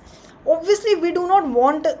case? Obviously we do not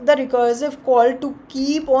want the recursive call to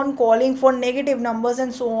keep on calling for negative numbers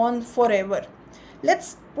and so on forever.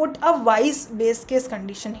 Let's put a wise base case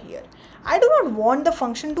condition here. I do not want the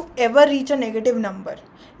function to ever reach a negative number.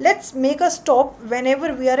 Let's make a stop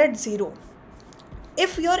whenever we are at 0.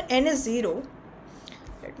 If your n is 0,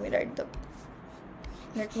 let me write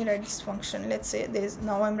this function. Let's say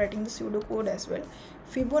now I'm writing the pseudocode as well.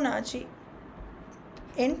 Fibonacci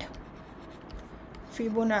int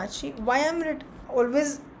Fibonacci. Why I'm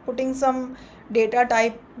always putting some data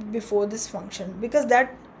type before this function? Because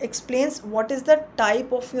that explains what is the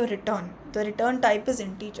type of your return. The return type is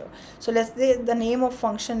integer. So let's say the name of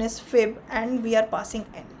function is fib and we are passing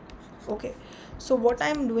n. Okay, so what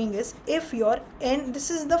I'm doing is, if your n, this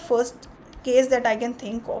is the first case that I can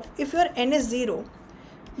think of, if your n is 0,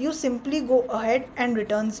 you simply go ahead and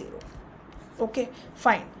return 0. Okay,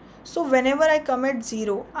 fine. So whenever I commit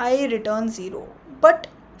 0, I return 0. But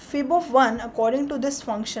fib of 1, according to this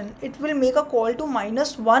function, it will make a call to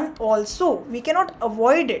 -1 also. We cannot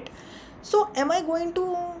avoid it. So am I going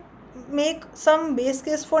to make some base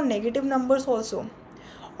case for negative numbers also?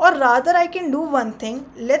 Or rather, I can do one thing.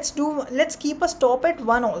 Let's keep a stop at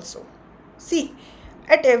 1 also. See,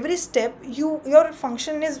 at every step your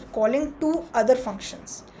function is calling two other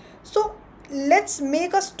functions. So let's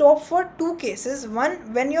make a stop for two cases.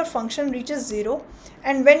 One, when your function reaches 0,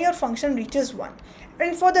 and when your function reaches 1.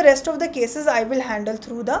 And for the rest of the cases, I will handle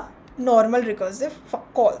through the normal recursive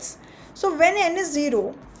calls. So when n is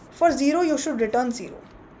 0, for 0 you should return 0.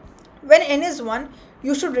 When n is 1,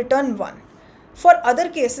 you should return 1. For other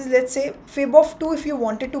cases, let's say fib of 2, if you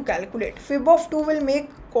wanted to calculate, fib of 2 will make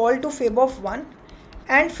call to fib of 1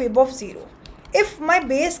 and fib of 0. If my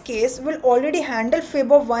base case will already handle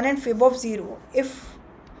fib of 1 and fib of 0, if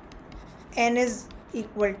n is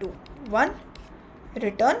equal to 1,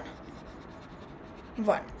 return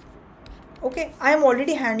 1. Okay, I am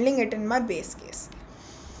already handling it in my base case.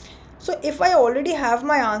 So if I already have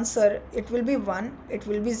my answer, it will be 1, it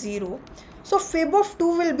will be 0. So fib of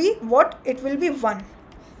 2 will be what? It will be 1.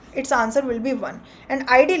 Its answer will be 1. And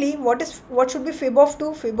ideally, what should be fib of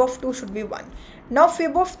 2? Fib of 2 should be 1. Now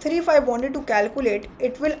fib of 3, if I wanted to calculate,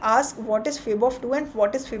 it will ask what is fib of 2 and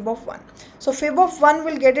what is fib of 1. So fib of 1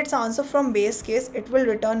 will get its answer from base case. It will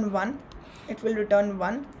return 1. It will return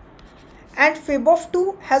 1. And fib of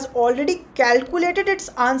 2 has already calculated its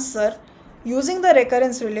answer using the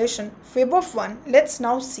recurrence relation. Fib of 1, let's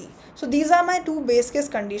now see. So these are my two base case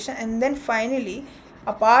conditions, and then finally,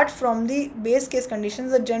 apart from the base case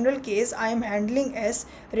conditions, the general case I am handling as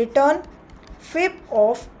return fib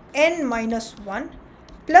of n minus 1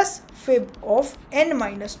 plus fib of n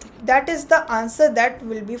minus 2. That is the answer that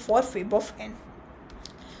will be for fib of n.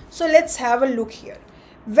 So let's have a look here.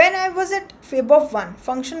 When I was at fib of 1,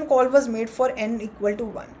 function call was made for n equal to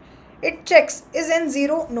 1. It checks, is n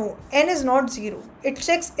 0? No, n is not 0. It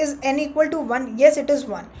checks, is n equal to 1? Yes, it is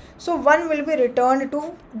 1. So 1 will be returned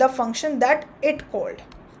to the function that it called.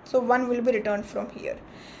 So 1 will be returned from here.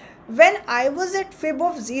 When I was at fib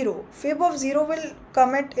of 0 will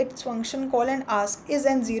come at its function call and ask, is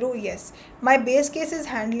n 0? Yes. My base case is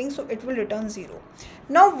handling, so it will return 0.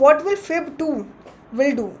 Now what will fib 2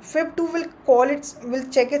 will do? Fib 2 will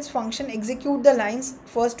check its function, execute the lines.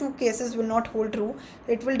 First two cases will not hold true.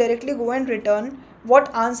 It will directly go and return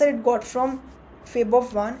what answer it got from fib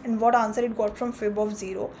of 1 and what answer it got from fib of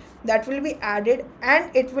 0. That will be added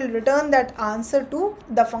and it will return that answer to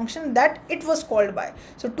the function that it was called by.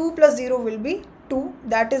 So 2 plus 0 will be 2.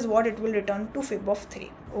 That is what it will return to fib of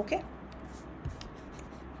 3. Okay,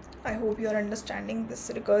 I hope you are understanding this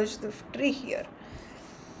recursive tree here.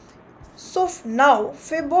 So now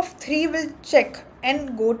fib of 3 will check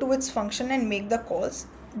and go to its function and make the calls.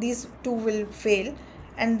 These two will fail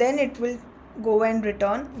and then it will go and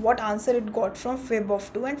return what answer it got from fib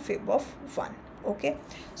of 2 and fib of 1. Okay,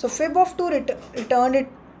 so fib of 2 returned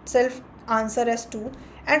itself answer as 2,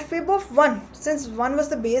 and fib of 1, since 1 was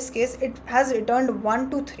the base case, it has returned 1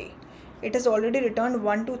 to 3. It has already returned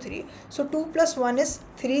 1 to 3. So 2 plus 1 is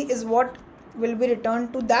 3 is what will be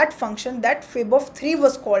returned to that function that fib of 3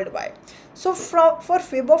 was called by. So for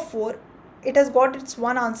fib of 4, it has got its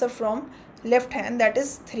one answer from left hand, that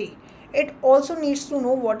is 3. It also needs to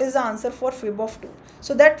know what is the answer for fib of 2.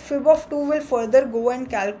 So that fib of 2 will further go and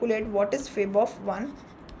calculate what is fib of 1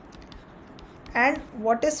 and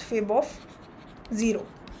what is fib of 0,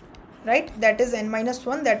 right? That is n minus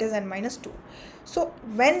 1, that is n minus 2. So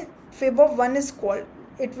when fib of 1 is called,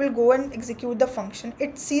 it will go and execute the function.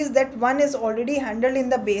 It sees that 1 is already handled in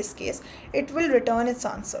the base case. It will return its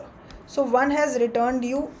answer. So 1 has returned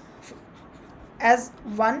you as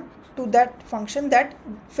 1 to that function that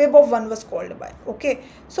fib of 1 was called by. Okay,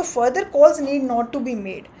 so further calls need not to be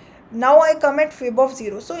made. Now I come at fib of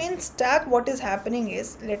 0. So in stack what is happening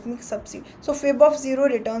is, let me substitute. So fib of 0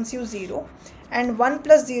 returns you 0 and 1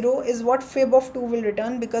 plus 0 is what fib of 2 will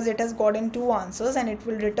return, because it has gotten 2 answers and it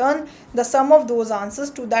will return the sum of those answers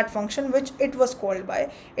to that function which it was called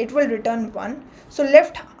by. It will return 1. So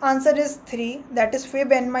left answer is 3, that is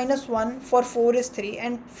fib n minus 1 for 4 is 3,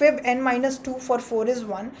 and fib n minus 2 for 4 is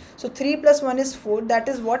 1. So 3 plus 1 is 4, that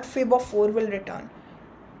is what fib of 4 will return.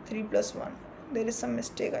 3 plus 1, there is some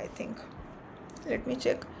mistake I think, let me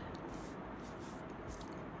check.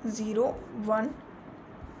 0 1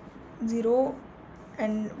 0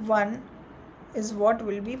 and 1 is what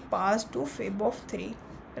will be passed to fib of 3,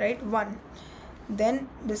 right? 1, then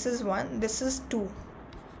this is 1, this is 2,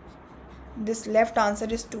 this left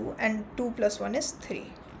answer is 2, and 2 plus 1 is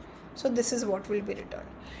 3. So this is what will be returned.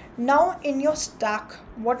 Now in your stack,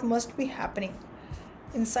 what must be happening?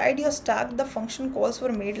 Inside your stack, the function calls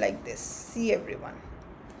were made like this. See everyone.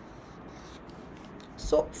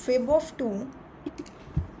 So fib of 2,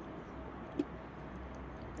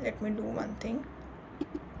 let me do one thing.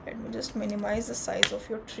 Let me just minimize the size of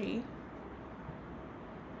your tree.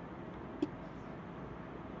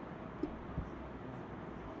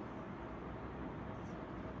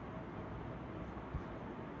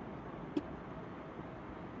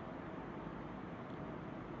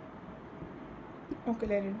 Okay,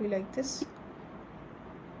 let it be like this.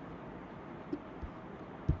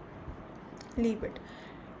 Leave it.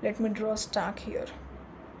 Let me draw a stack here.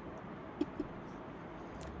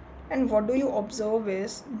 And what do you observe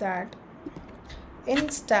is that in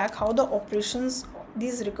stack, how the operations,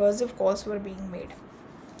 these recursive calls were being made.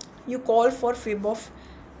 You call for fib of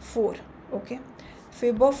 4, okay?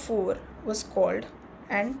 Fib of 4 was called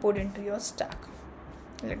and put into your stack.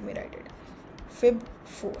 Let me write it. Fib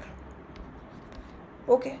 4.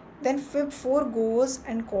 Okay, then fib 4 goes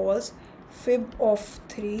and calls fib of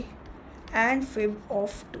 3 and fib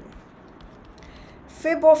of 2.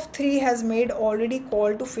 Fib of 3 has made already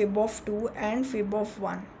call to fib of 2 and fib of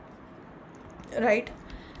 1, right?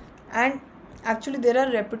 And actually there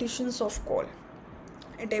are repetitions of call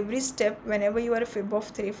at every step. Whenever you are a fib of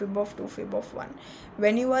 3, fib of 2, fib of 1,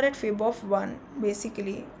 when you are at fib of 1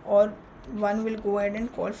 basically, or 1 will go ahead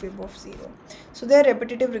and call fib of 0. So they are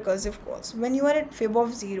repetitive recursive calls. When you are at fib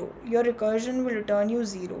of 0, your recursion will return you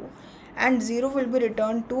 0, and 0 will be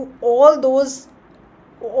returned to all those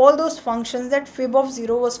functions that fib of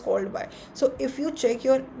 0 was called by. So if you check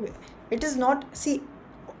your, it is not, see,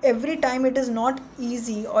 every time it is not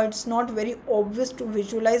easy or it's not very obvious to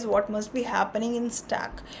visualize what must be happening in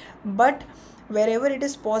stack, but wherever it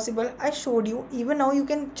is possible, I showed you. Even now you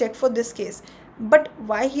can check for this case. But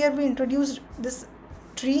why here we introduced this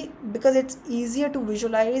tree? Because it's easier to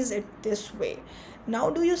visualize it this way. Now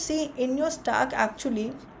do you see in your stack,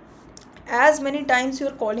 actually as many times you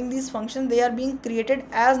are calling these functions, they are being created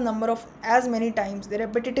as many times the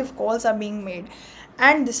repetitive calls are being made.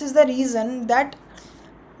 And this is the reason that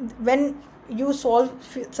when you solve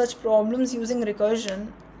such problems using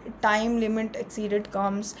recursion, time limit exceeded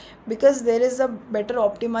comes, because there is a better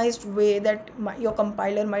optimized way that your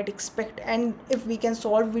compiler might expect. And if we can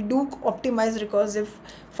solve, we do optimize recursive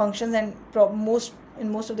functions, and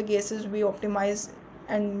in most of the cases we optimize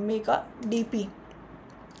and make a DP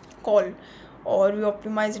call, or we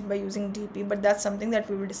optimize it by using DP, but that's something that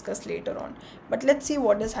we will discuss later on. But let's see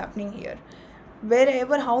what is happening here.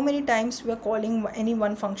 Wherever, how many times we are calling any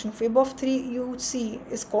one function. Fib of 3 you see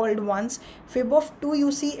is called once. Fib of 2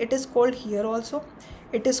 you see it is called here also,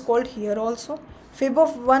 it is called here also. Fib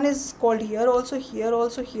of 1 is called here also, here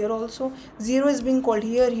also, here also. 0 is being called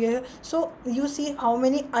here. So you see how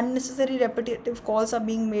many unnecessary repetitive calls are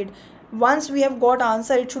being made. Once we have got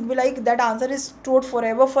answer, it should be like that answer is stored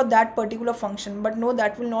forever for that particular function, but no,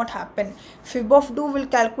 that will not happen. Fib of 2 will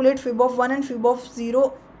calculate fib of 1 and fib of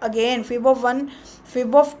 0 again. Fib of 1,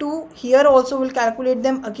 fib of 2 here also will calculate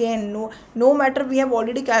them again. No matter we have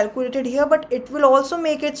already calculated here, but it will also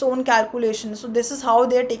make its own calculation. So this is how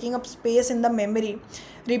they are taking up space in the memory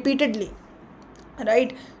repeatedly,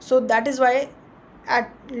 right? So that is why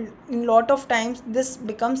in lot of times this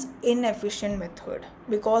becomes inefficient method,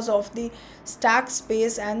 because of the stack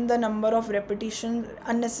space and the number of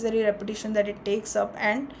unnecessary repetition that it takes up,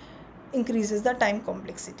 and increases the time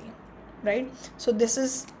complexity, right? So this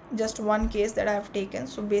is just one case that I have taken.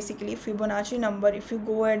 So basically Fibonacci number, if you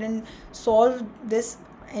go ahead and solve this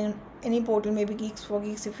in any portal, maybe Geeks for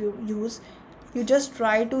Geeks, if you use, you just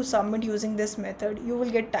try to submit using this method, you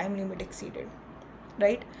will get time limit exceeded,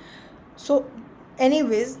 right? So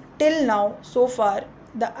anyways, till now, so far,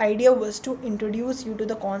 the idea was to introduce you to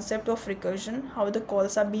the concept of recursion, how the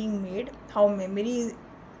calls are being made, how memory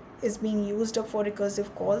is being used up for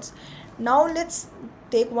recursive calls. Now let's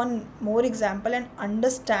take one more example and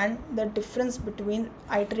understand the difference between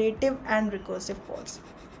iterative and recursive calls.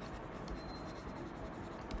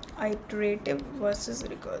 Iterative versus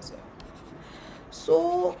recursive.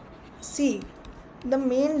 So see, the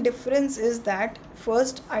main difference is that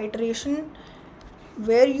first, iteration,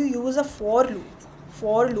 where you use a for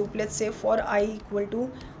loop, let's say for I equal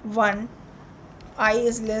to 1, I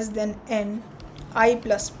is less than n, I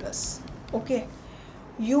plus plus. Okay,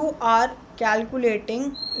 you are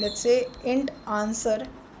calculating, let's say int answer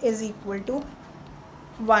is equal to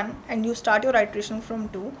 1, and you start your iteration from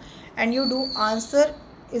 2, and you do answer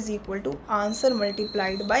is equal to answer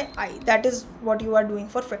multiplied by I. That is what you are doing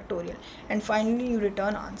for factorial, and finally you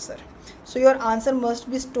return answer. So your answer must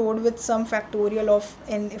be stored with some factorial of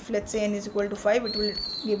n. If let's say n is equal to 5, it will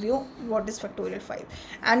give you what is factorial 5.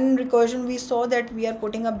 And in recursion we saw that we are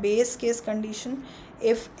putting a base case condition.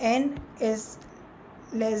 If n is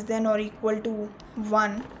less than or equal to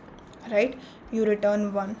 1, right, you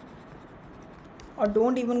return 1, or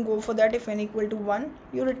don't even go for that. If n equal to 1,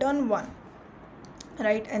 you return 1,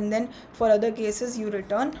 right? And then for other cases you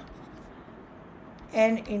return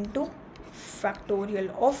n into factorial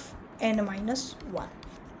of n minus 1,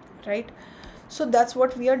 right? So that's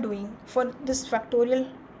what we are doing for this factorial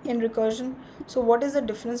in recursion. So what is the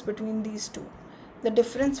difference between these two? The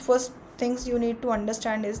difference, first things you need to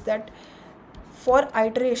understand is that for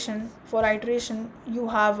iteration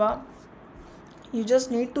you just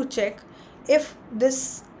need to check if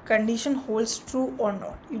this condition holds true or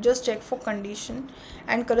not. You just check for condition,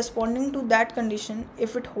 and corresponding to that condition,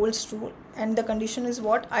 if it holds true, and the condition is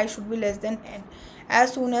what, I should be less than n.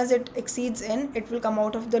 As soon as it exceeds n, it will come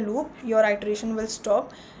out of the loop, your iteration will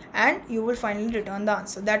stop, and you will finally return the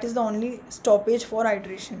answer. That is the only stoppage for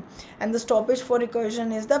iteration, and the stoppage for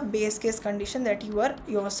recursion is the base case condition that you are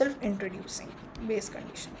yourself introducing, base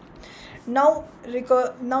condition. Now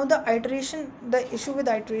the iteration, the issue with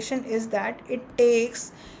iteration is that it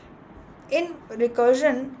takes, in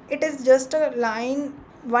recursion it is just a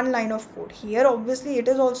one line of code. Here obviously it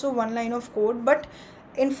is also one line of code, but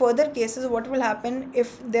in further cases what will happen,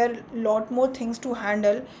 if there are lot more things to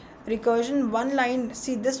handle, recursion one line,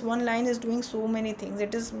 see this one line is doing so many things.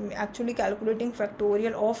 It is actually calculating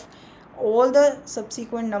factorial of all the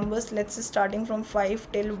subsequent numbers, let's say starting from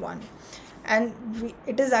 5 till 1, and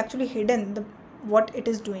it is actually hidden what it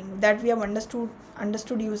is doing, that we have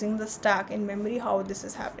understood using the stack in memory how this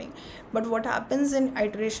is happening. But what happens in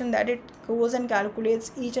iteration, that it goes and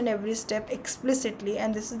calculates each and every step explicitly,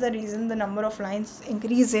 and this is the reason the number of lines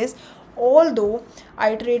increases, although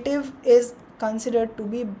iterative is considered to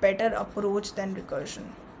be better approach than recursion,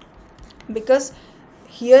 because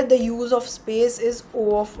here the use of space is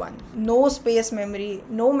O of 1. No space memory,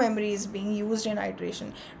 no memory is being used in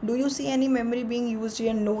iteration. Do you see any memory being used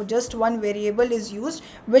here? No, just one variable is used,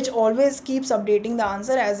 which always keeps updating the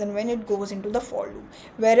answer as and when it goes into the for loop.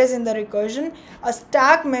 Whereas in the recursion, a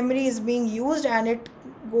stack memory is being used, and it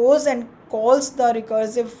goes and calls the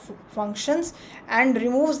recursive functions and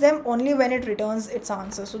removes them only when it returns its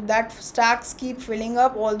answer. So that stacks keep filling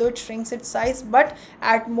up, although it shrinks its size, but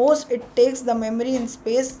at most it takes the memory in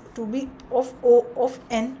space to be of O of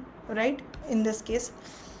n, right, in this case.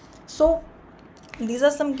 So these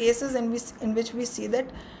are some cases in which we see that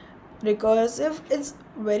recursive is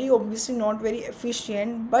very obviously not very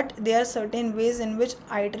efficient, but there are certain ways in which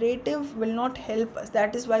iterative will not help us.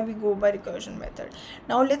 That is why we go by recursion method.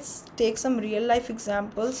 Now let's take some real life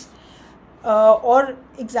examples, or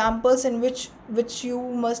examples in which you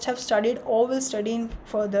must have studied or will study in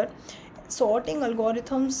further. Sorting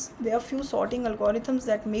algorithms, there are few sorting algorithms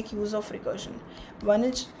that make use of recursion. One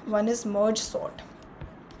is merge sort,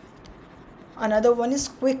 another one is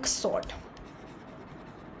quick sort,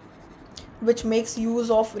 which makes use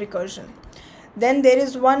of recursion. Then there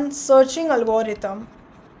is one searching algorithm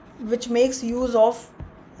which makes use of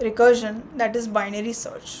recursion, that is binary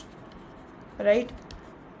search, right?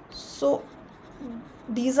 So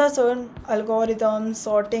these are certain algorithms,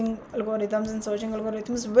 sorting algorithms and searching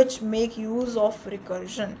algorithms, which make use of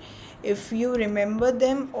recursion. If you remember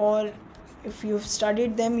them, or if you've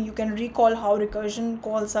studied them, you can recall how recursion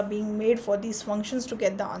calls are being made for these functions to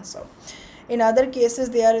get the answer. In other cases,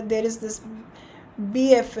 there is this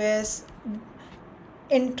BFS.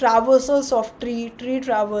 In traversals of tree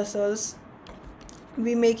traversals,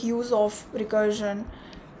 we make use of recursion.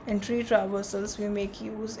 In tree traversals, we make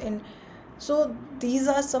use in. So these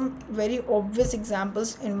are some very obvious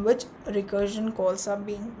examples in which recursion calls are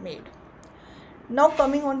being made. Now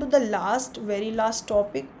coming on to the very last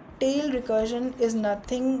topic, tail recursion is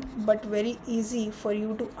nothing but very easy for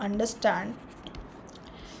you to understand.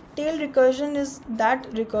 Tail recursion is that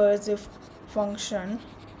recursive function.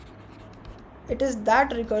 It is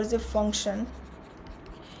that recursive function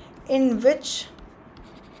in which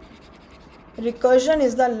recursion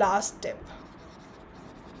is the last step.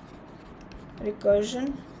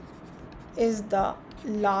 Recursion is the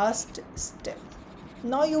last step.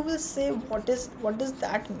 Now you will say, what does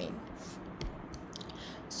that mean?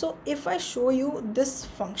 So if I show you this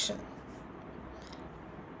function,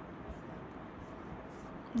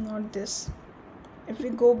 not this, if we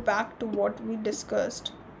go back to what we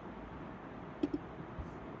discussed,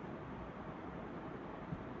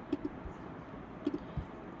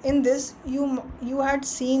 in this you had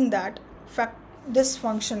seen that this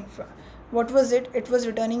function, what was it? It was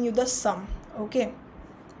returning you the sum. Okay,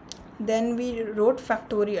 then we wrote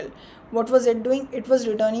factorial. What was it doing? It was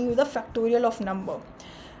returning you the factorial of number.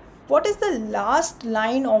 What is the last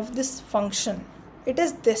line of this function? It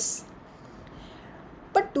is this.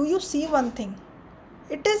 But do you see one thing?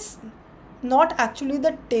 It is not actually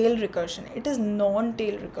the tail recursion. It is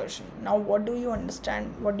non-tail recursion. Now what do you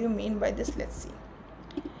understand? What do you mean by this? Let's see.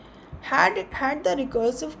 Had the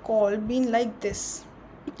recursive call been like this,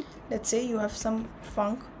 let's say you have some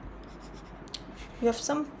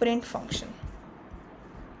print function.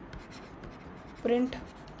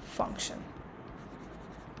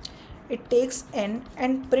 It takes n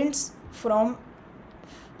and prints from,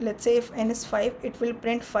 let's say if n is 5, it will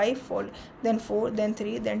print 5, then 4, then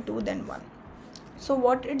 3, then 2, then 1. So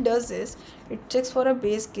what it does is, it checks for a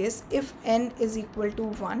base case. If n is equal to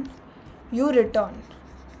 1, you return.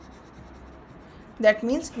 That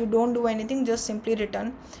means you don't do anything, just simply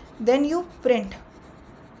return. Then you print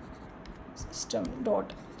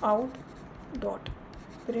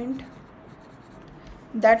system.out.print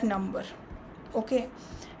that number. Okay,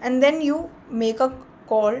 and then you make a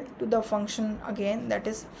call to the function again, that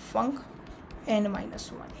is func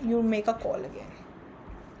n-1. You make a call again.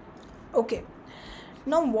 Okay,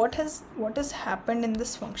 now what has happened in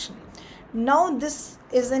this function? Now this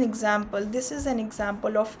is an example. This is an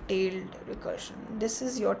example of tailed recursion. This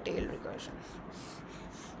is your tail recursion.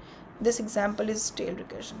 This example is tail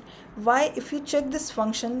recursion. Why? If you check this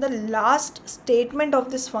function, the last statement of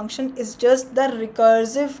this function is just the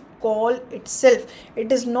recursive call itself. It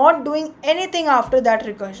is not doing anything after that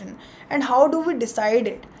recursion. And how do we decide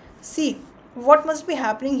it? See, what must be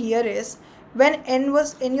happening here is, when n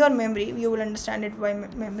was in your memory, you will understand it by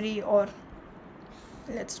memory, or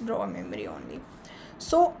let's draw a memory only.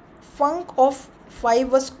 So func of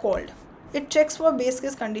 5 was called. It checks for base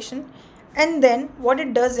case condition, and then what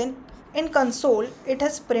it does in console, it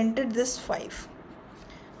has printed this 5.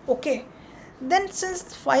 Okay, then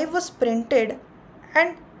since 5 was printed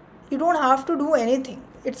and you don't have to do anything,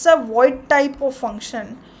 it's a void type of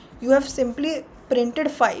function, you have simply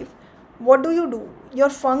printed 5. What do? Your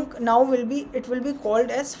func now will be called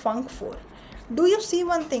as func4. Do you see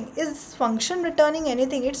one thing? Is function returning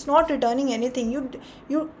anything? It's not returning anything.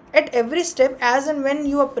 You at every step, as and when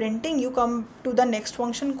you are printing, you come to the next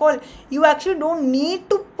function call. You actually don't need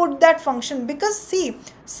to put that function, because see,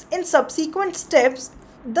 in subsequent steps,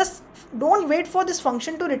 don't wait for this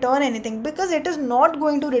function to return anything, because it is not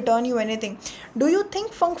going to return you anything. Do you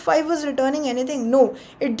think func5 was returning anything? No,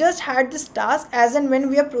 it just had this task. As and when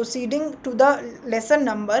we are proceeding to the lesser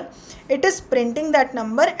number, it is printing that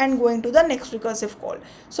number and going to the next recursive call.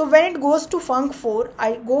 So when it goes to func4,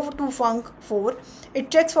 I go to func4,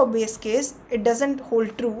 it checks for base case, it doesn't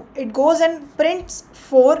hold true, it goes and prints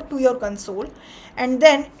 4 to your console, and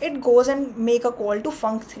then it goes and make a call to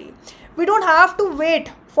func3. We don't have to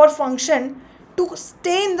wait for function to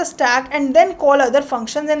stay in the stack and then call other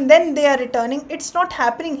functions and then they are returning. It's not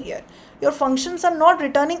happening here. Your functions are not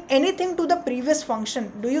returning anything to the previous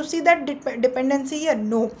function. Do you see that dependency here?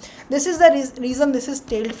 No. This is the reason this is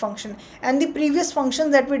tailed function. And the previous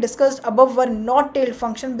functions that we discussed above were not tailed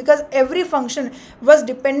function, because every function was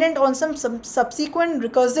dependent on some subsequent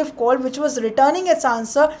recursive call which was returning its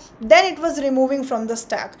answer, then it was removing from the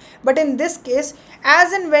stack. But in this case,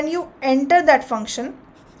 as and when you enter that function,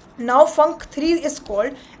 now func3 is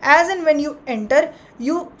called. As and when you enter,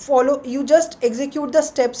 you just execute the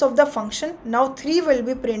steps of the function. Now 3 will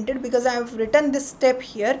be printed because I have written this step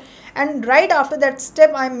here, and right after that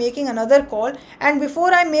step I am making another call, and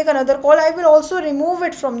before I make another call I will also remove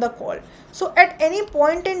it from the call. So at any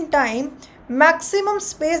point in time, maximum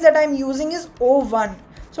space that I am using is O1.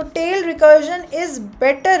 So tail recursion is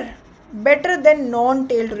better than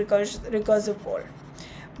non-tailed recursive call,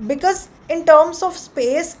 because in terms of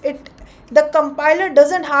space it the compiler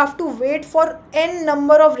doesn't have to wait for n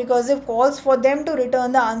number of recursive calls for them to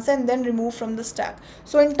return the answer and then remove from the stack.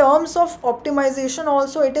 So in terms of optimization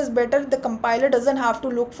also, it is better the compiler doesn't have to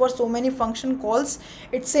look for so many function calls.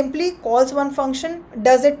 It simply calls one function,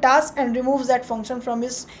 does a task and removes that function from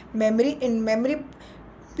his memory. In memory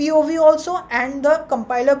POV also and the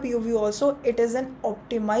compiler POV also, it is an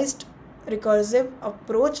optimized recursive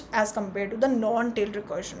approach as compared to the non-tailed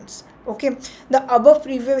recursions. Okay, the above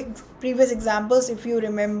previous examples, if you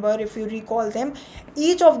remember, if you recall them,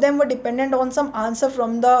 each of them were dependent on some answer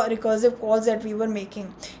from the recursive calls that we were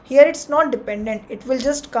making. Here it's not dependent, it will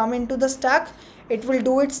just come into the stack, it will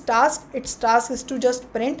do its task is to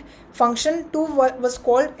just print. Function 2 was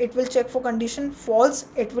called, it will check for condition false,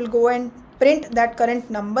 it will go and print that current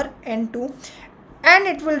number n2, and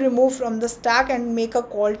it will remove from the stack and make a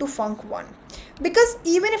call to func1, because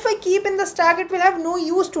even if I keep in the stack, it will have no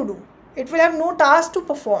use to do, it will have no task to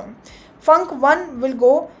perform. Func1 will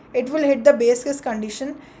go, it will hit the base case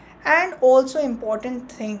condition. And also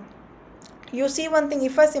important thing, you see one thing,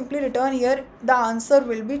 if I simply return here, the answer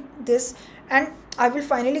will be this, and I will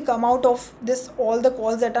finally come out of this all the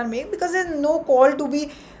calls that are made, because there is no call to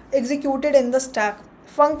be executed in the stack.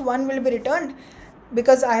 Func1 will be returned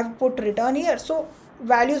because I have put return here, so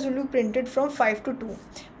values will be printed from 5 to 2,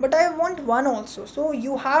 but I want 1 also. So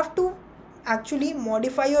you have to actually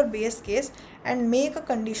modify your base case and make a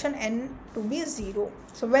condition n to be 0.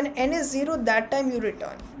 So when n is 0, that time you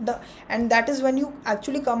return and that is when you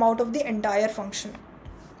actually come out of the entire function.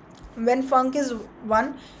 When func is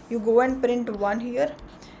 1, you go and print 1 here,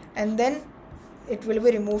 and then it will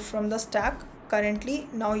be removed from the stack. Currently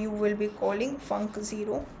now you will be calling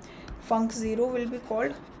func0. Func0 will be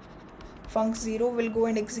called, func0 will go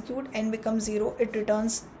and execute, n becomes 0, it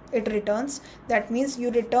returns, that means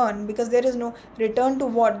you return, because there is no return to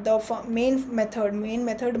what, the main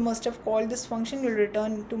method must have called this function, you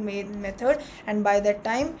return to main method, and by that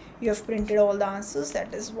time you have printed all the answers.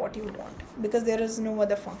 That is what you want, because there is no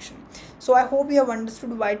other function. So I hope you have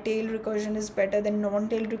understood why tailed recursion is better than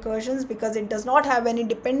non-tailed recursions, because it does not have any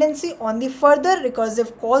dependency on the further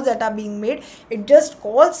recursive calls that are being made. It just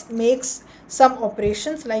calls, makes some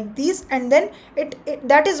operations like these, and then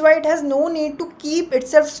that is why it has no need to keep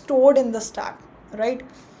itself stored in the stack, right?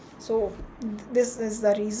 So this is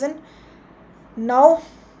the reason. Now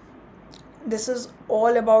this is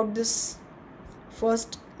all about this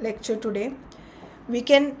first lecture today. We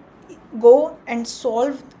can go and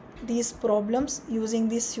solve these problems using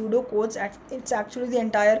these pseudo codes. It's actually the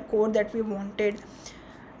entire code that we wanted.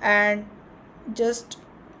 And just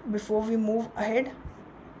before we move ahead,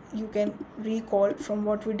 you can recall from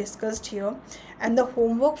what we discussed here, and the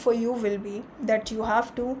homework for you will be that you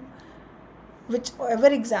have to, whichever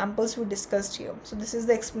examples we discussed here. So this is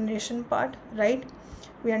the explanation part, right?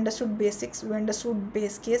 We understood basics, we understood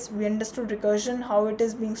base case, we understood recursion, how it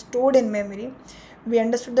is being stored in memory, we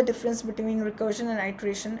understood the difference between recursion and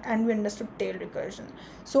iteration, and we understood tail recursion.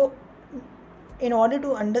 So in order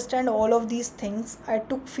to understand all of these things, I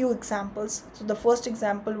took few examples. So the first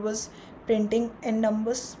example was printing n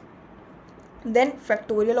numbers, then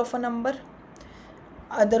factorial of a number,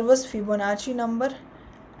 other was Fibonacci number,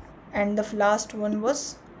 and the last one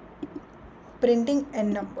was printing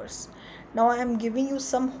n numbers. Now I am giving you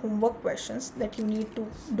some homework questions that you need to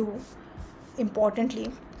do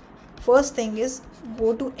importantly. First thing is,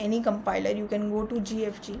 go to any compiler, you can go to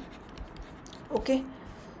GFG, okay,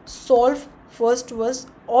 solve first was,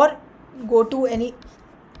 or go to any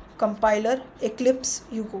compiler, Eclipse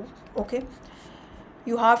you go, okay,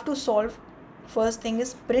 you have to solve. First thing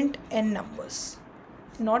is print n numbers,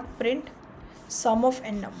 not print sum of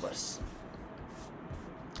n numbers.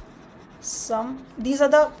 These are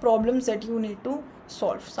the problems that you need to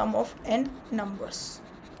solve, sum of n numbers.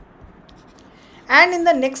 And in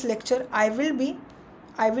the next lecture, I will be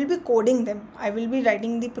coding them. I will be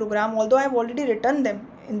writing the program, although I have already written them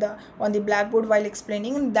on the blackboard while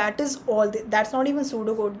explaining, and that is all. That's not even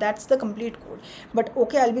pseudocode, that's the complete code. But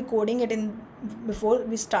okay, I'll be coding it in before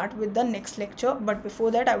we start with the next lecture. But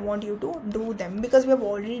before that, I want you to do them, because we have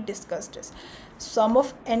already discussed this. Sum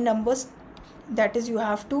of n numbers, that is, you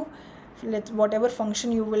have to whatever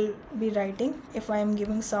function you will be writing. If I am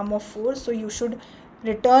giving sum of 4, so you should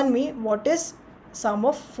return me what is sum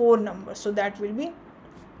of 4 numbers. So that will be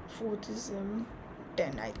 4 is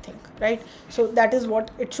 10, I think, right? So that is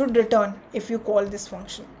what it should return if you call this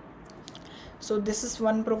function. So this is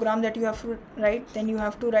one program that you have to write. Then you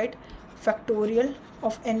have to write factorial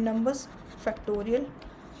of n numbers, factorial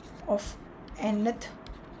of nth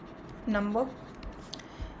number,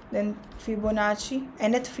 then Fibonacci,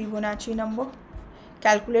 nth Fibonacci number,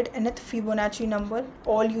 calculate nth Fibonacci number,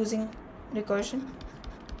 all using recursion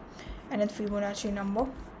and a Fibonacci number.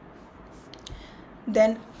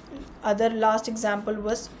 Then other last example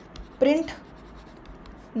was print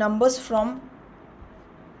numbers from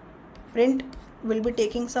print will be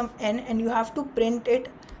taking some n and you have to print it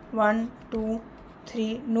 1 2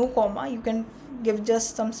 3, no comma, you can give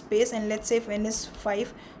just some space, and let's say if n is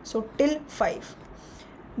 5, so till 5.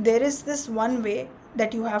 There is this one way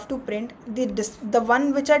that you have to print. The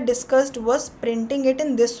one which I discussed was printing it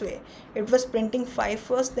in this way. It was printing 5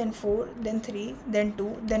 first, then 4, then 3, then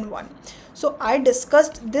 2, then 1. So I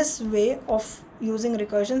discussed this way of using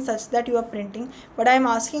recursion such that you are printing, but I am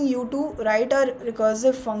asking you to write a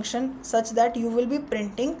recursive function such that you will be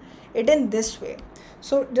printing it in this way.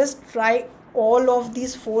 So just try all of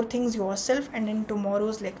these 4 things yourself, and in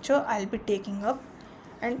tomorrow's lecture I'll be taking up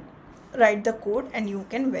and write the code and you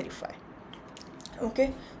can verify.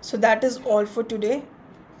 Okay, so that is all for today.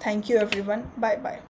 Thank you everyone. Bye bye.